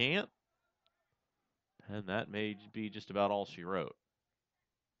 And if you can't, then that may be just about all she wrote.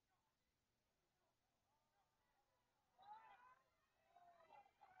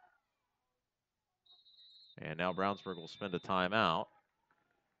 And now Brownsburg will spend a timeout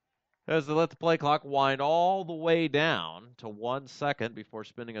as they let the play clock wind all the way down to 1 second before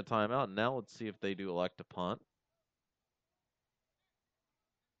spending a timeout. And now let's see if they do elect to punt.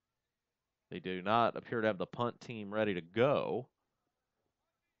 They do not appear to have the punt team ready to go.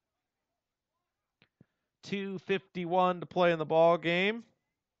 2:51 to play in the ball game.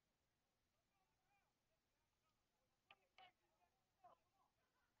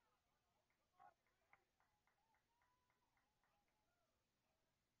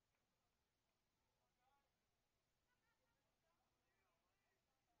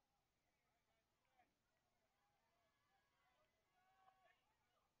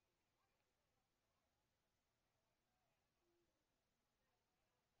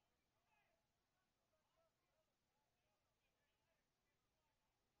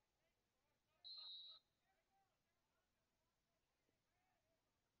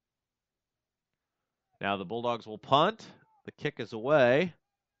 Now the Bulldogs will punt. The kick is away.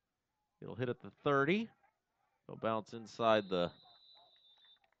 It'll hit at the 30. It'll bounce inside the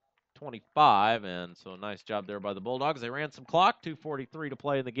 25, and so nice job there by the Bulldogs. They ran some clock, 2:43 to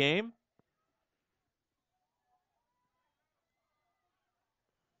play in the game.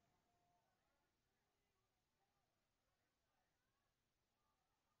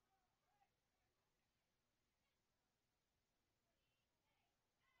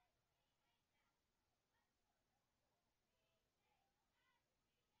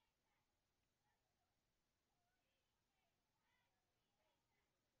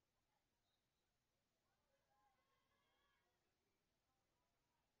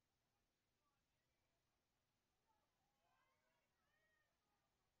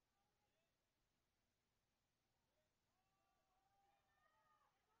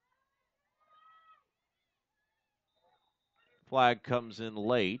 Flag comes in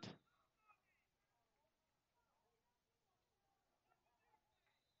late.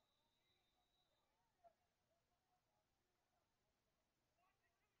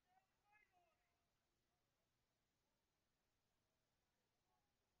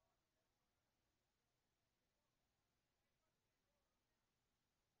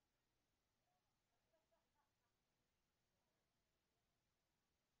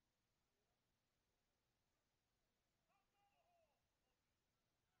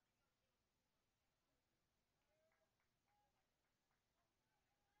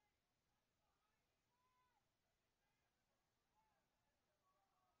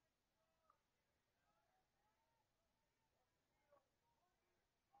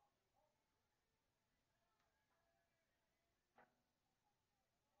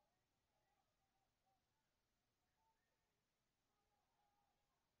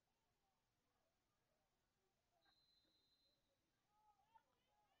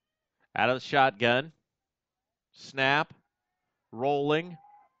 Out of the shotgun. Snap. Rolling.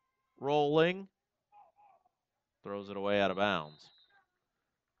 Rolling. Throws it away out of bounds.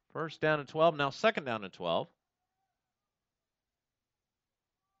 First down and 12. Now second down and 12.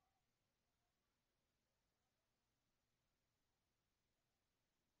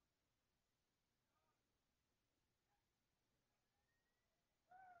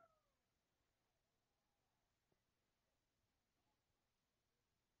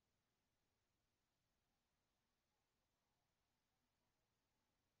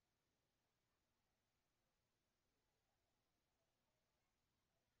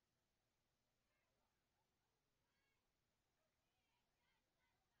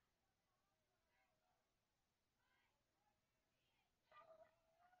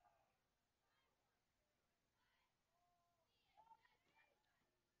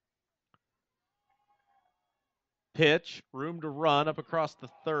 Pitch. Room to run up across the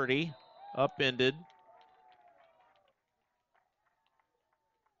 30. Upended.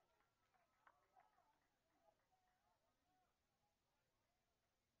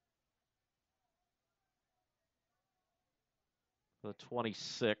 The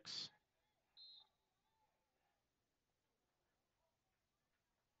 26.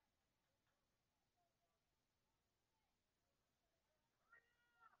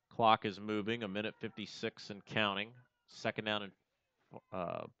 Clock is moving. 1:56 and counting. Second down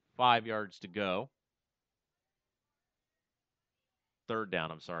and 5 yards to go. Third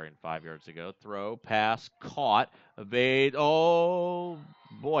down, I'm sorry, and 5 yards to go. Throw, pass, caught, evade. Oh,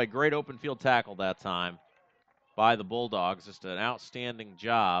 boy, great open field tackle that time by the Bulldogs. Just an outstanding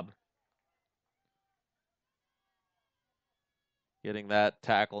job getting that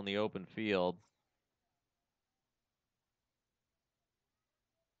tackle in the open field.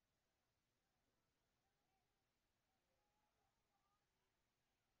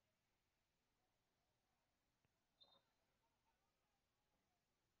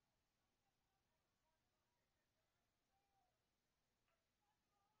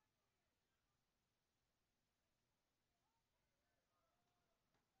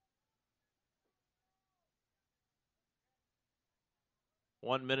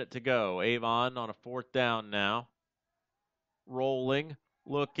 1 minute to go. Avon on a 4th down now. Rolling,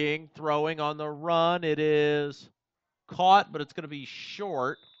 looking, throwing on the run. It is caught, but it's going to be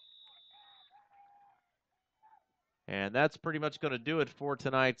short. And that's pretty much going to do it for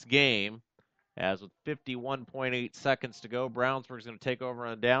tonight's game. As with 51.8 seconds to go, Brownsburg's going to take over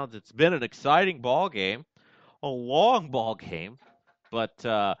on downs. It's been an exciting ball game, a long ball game, but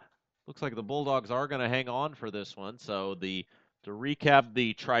looks like the Bulldogs are going to hang on for this one. So to recap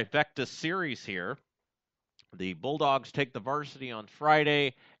the trifecta series here, the Bulldogs take the varsity on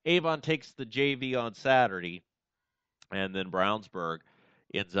Friday, Avon takes the JV on Saturday, and then Brownsburg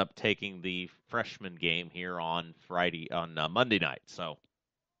ends up taking the freshman game here on Monday night. So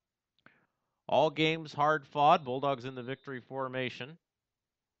all games hard fought. Bulldogs in the victory formation.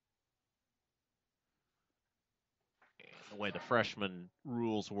 The way the freshman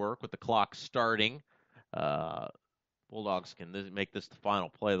rules work with the clock starting, Bulldogs can make this the final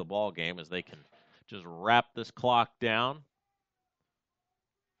play of the ball game as they can just wrap this clock down.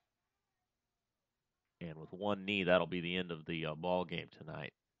 And with one knee, that'll be the end of the ball game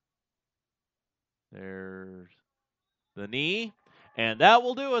tonight. There's the knee. And that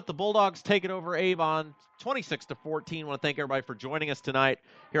will do it. The Bulldogs take it over Avon 26-14. I want to thank everybody for joining us tonight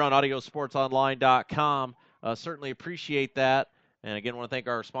here on AudioSportsOnline.com. Certainly appreciate that. And again, I want to thank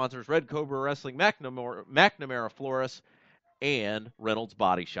our sponsors, Red Cobra Wrestling, McNamara Flores, and Reynolds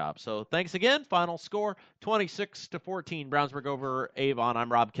Body Shop. So thanks again. Final score, 26-14. Brownsburg over Avon.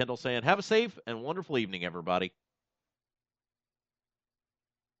 I'm Rob Kendall saying have a safe and wonderful evening, everybody.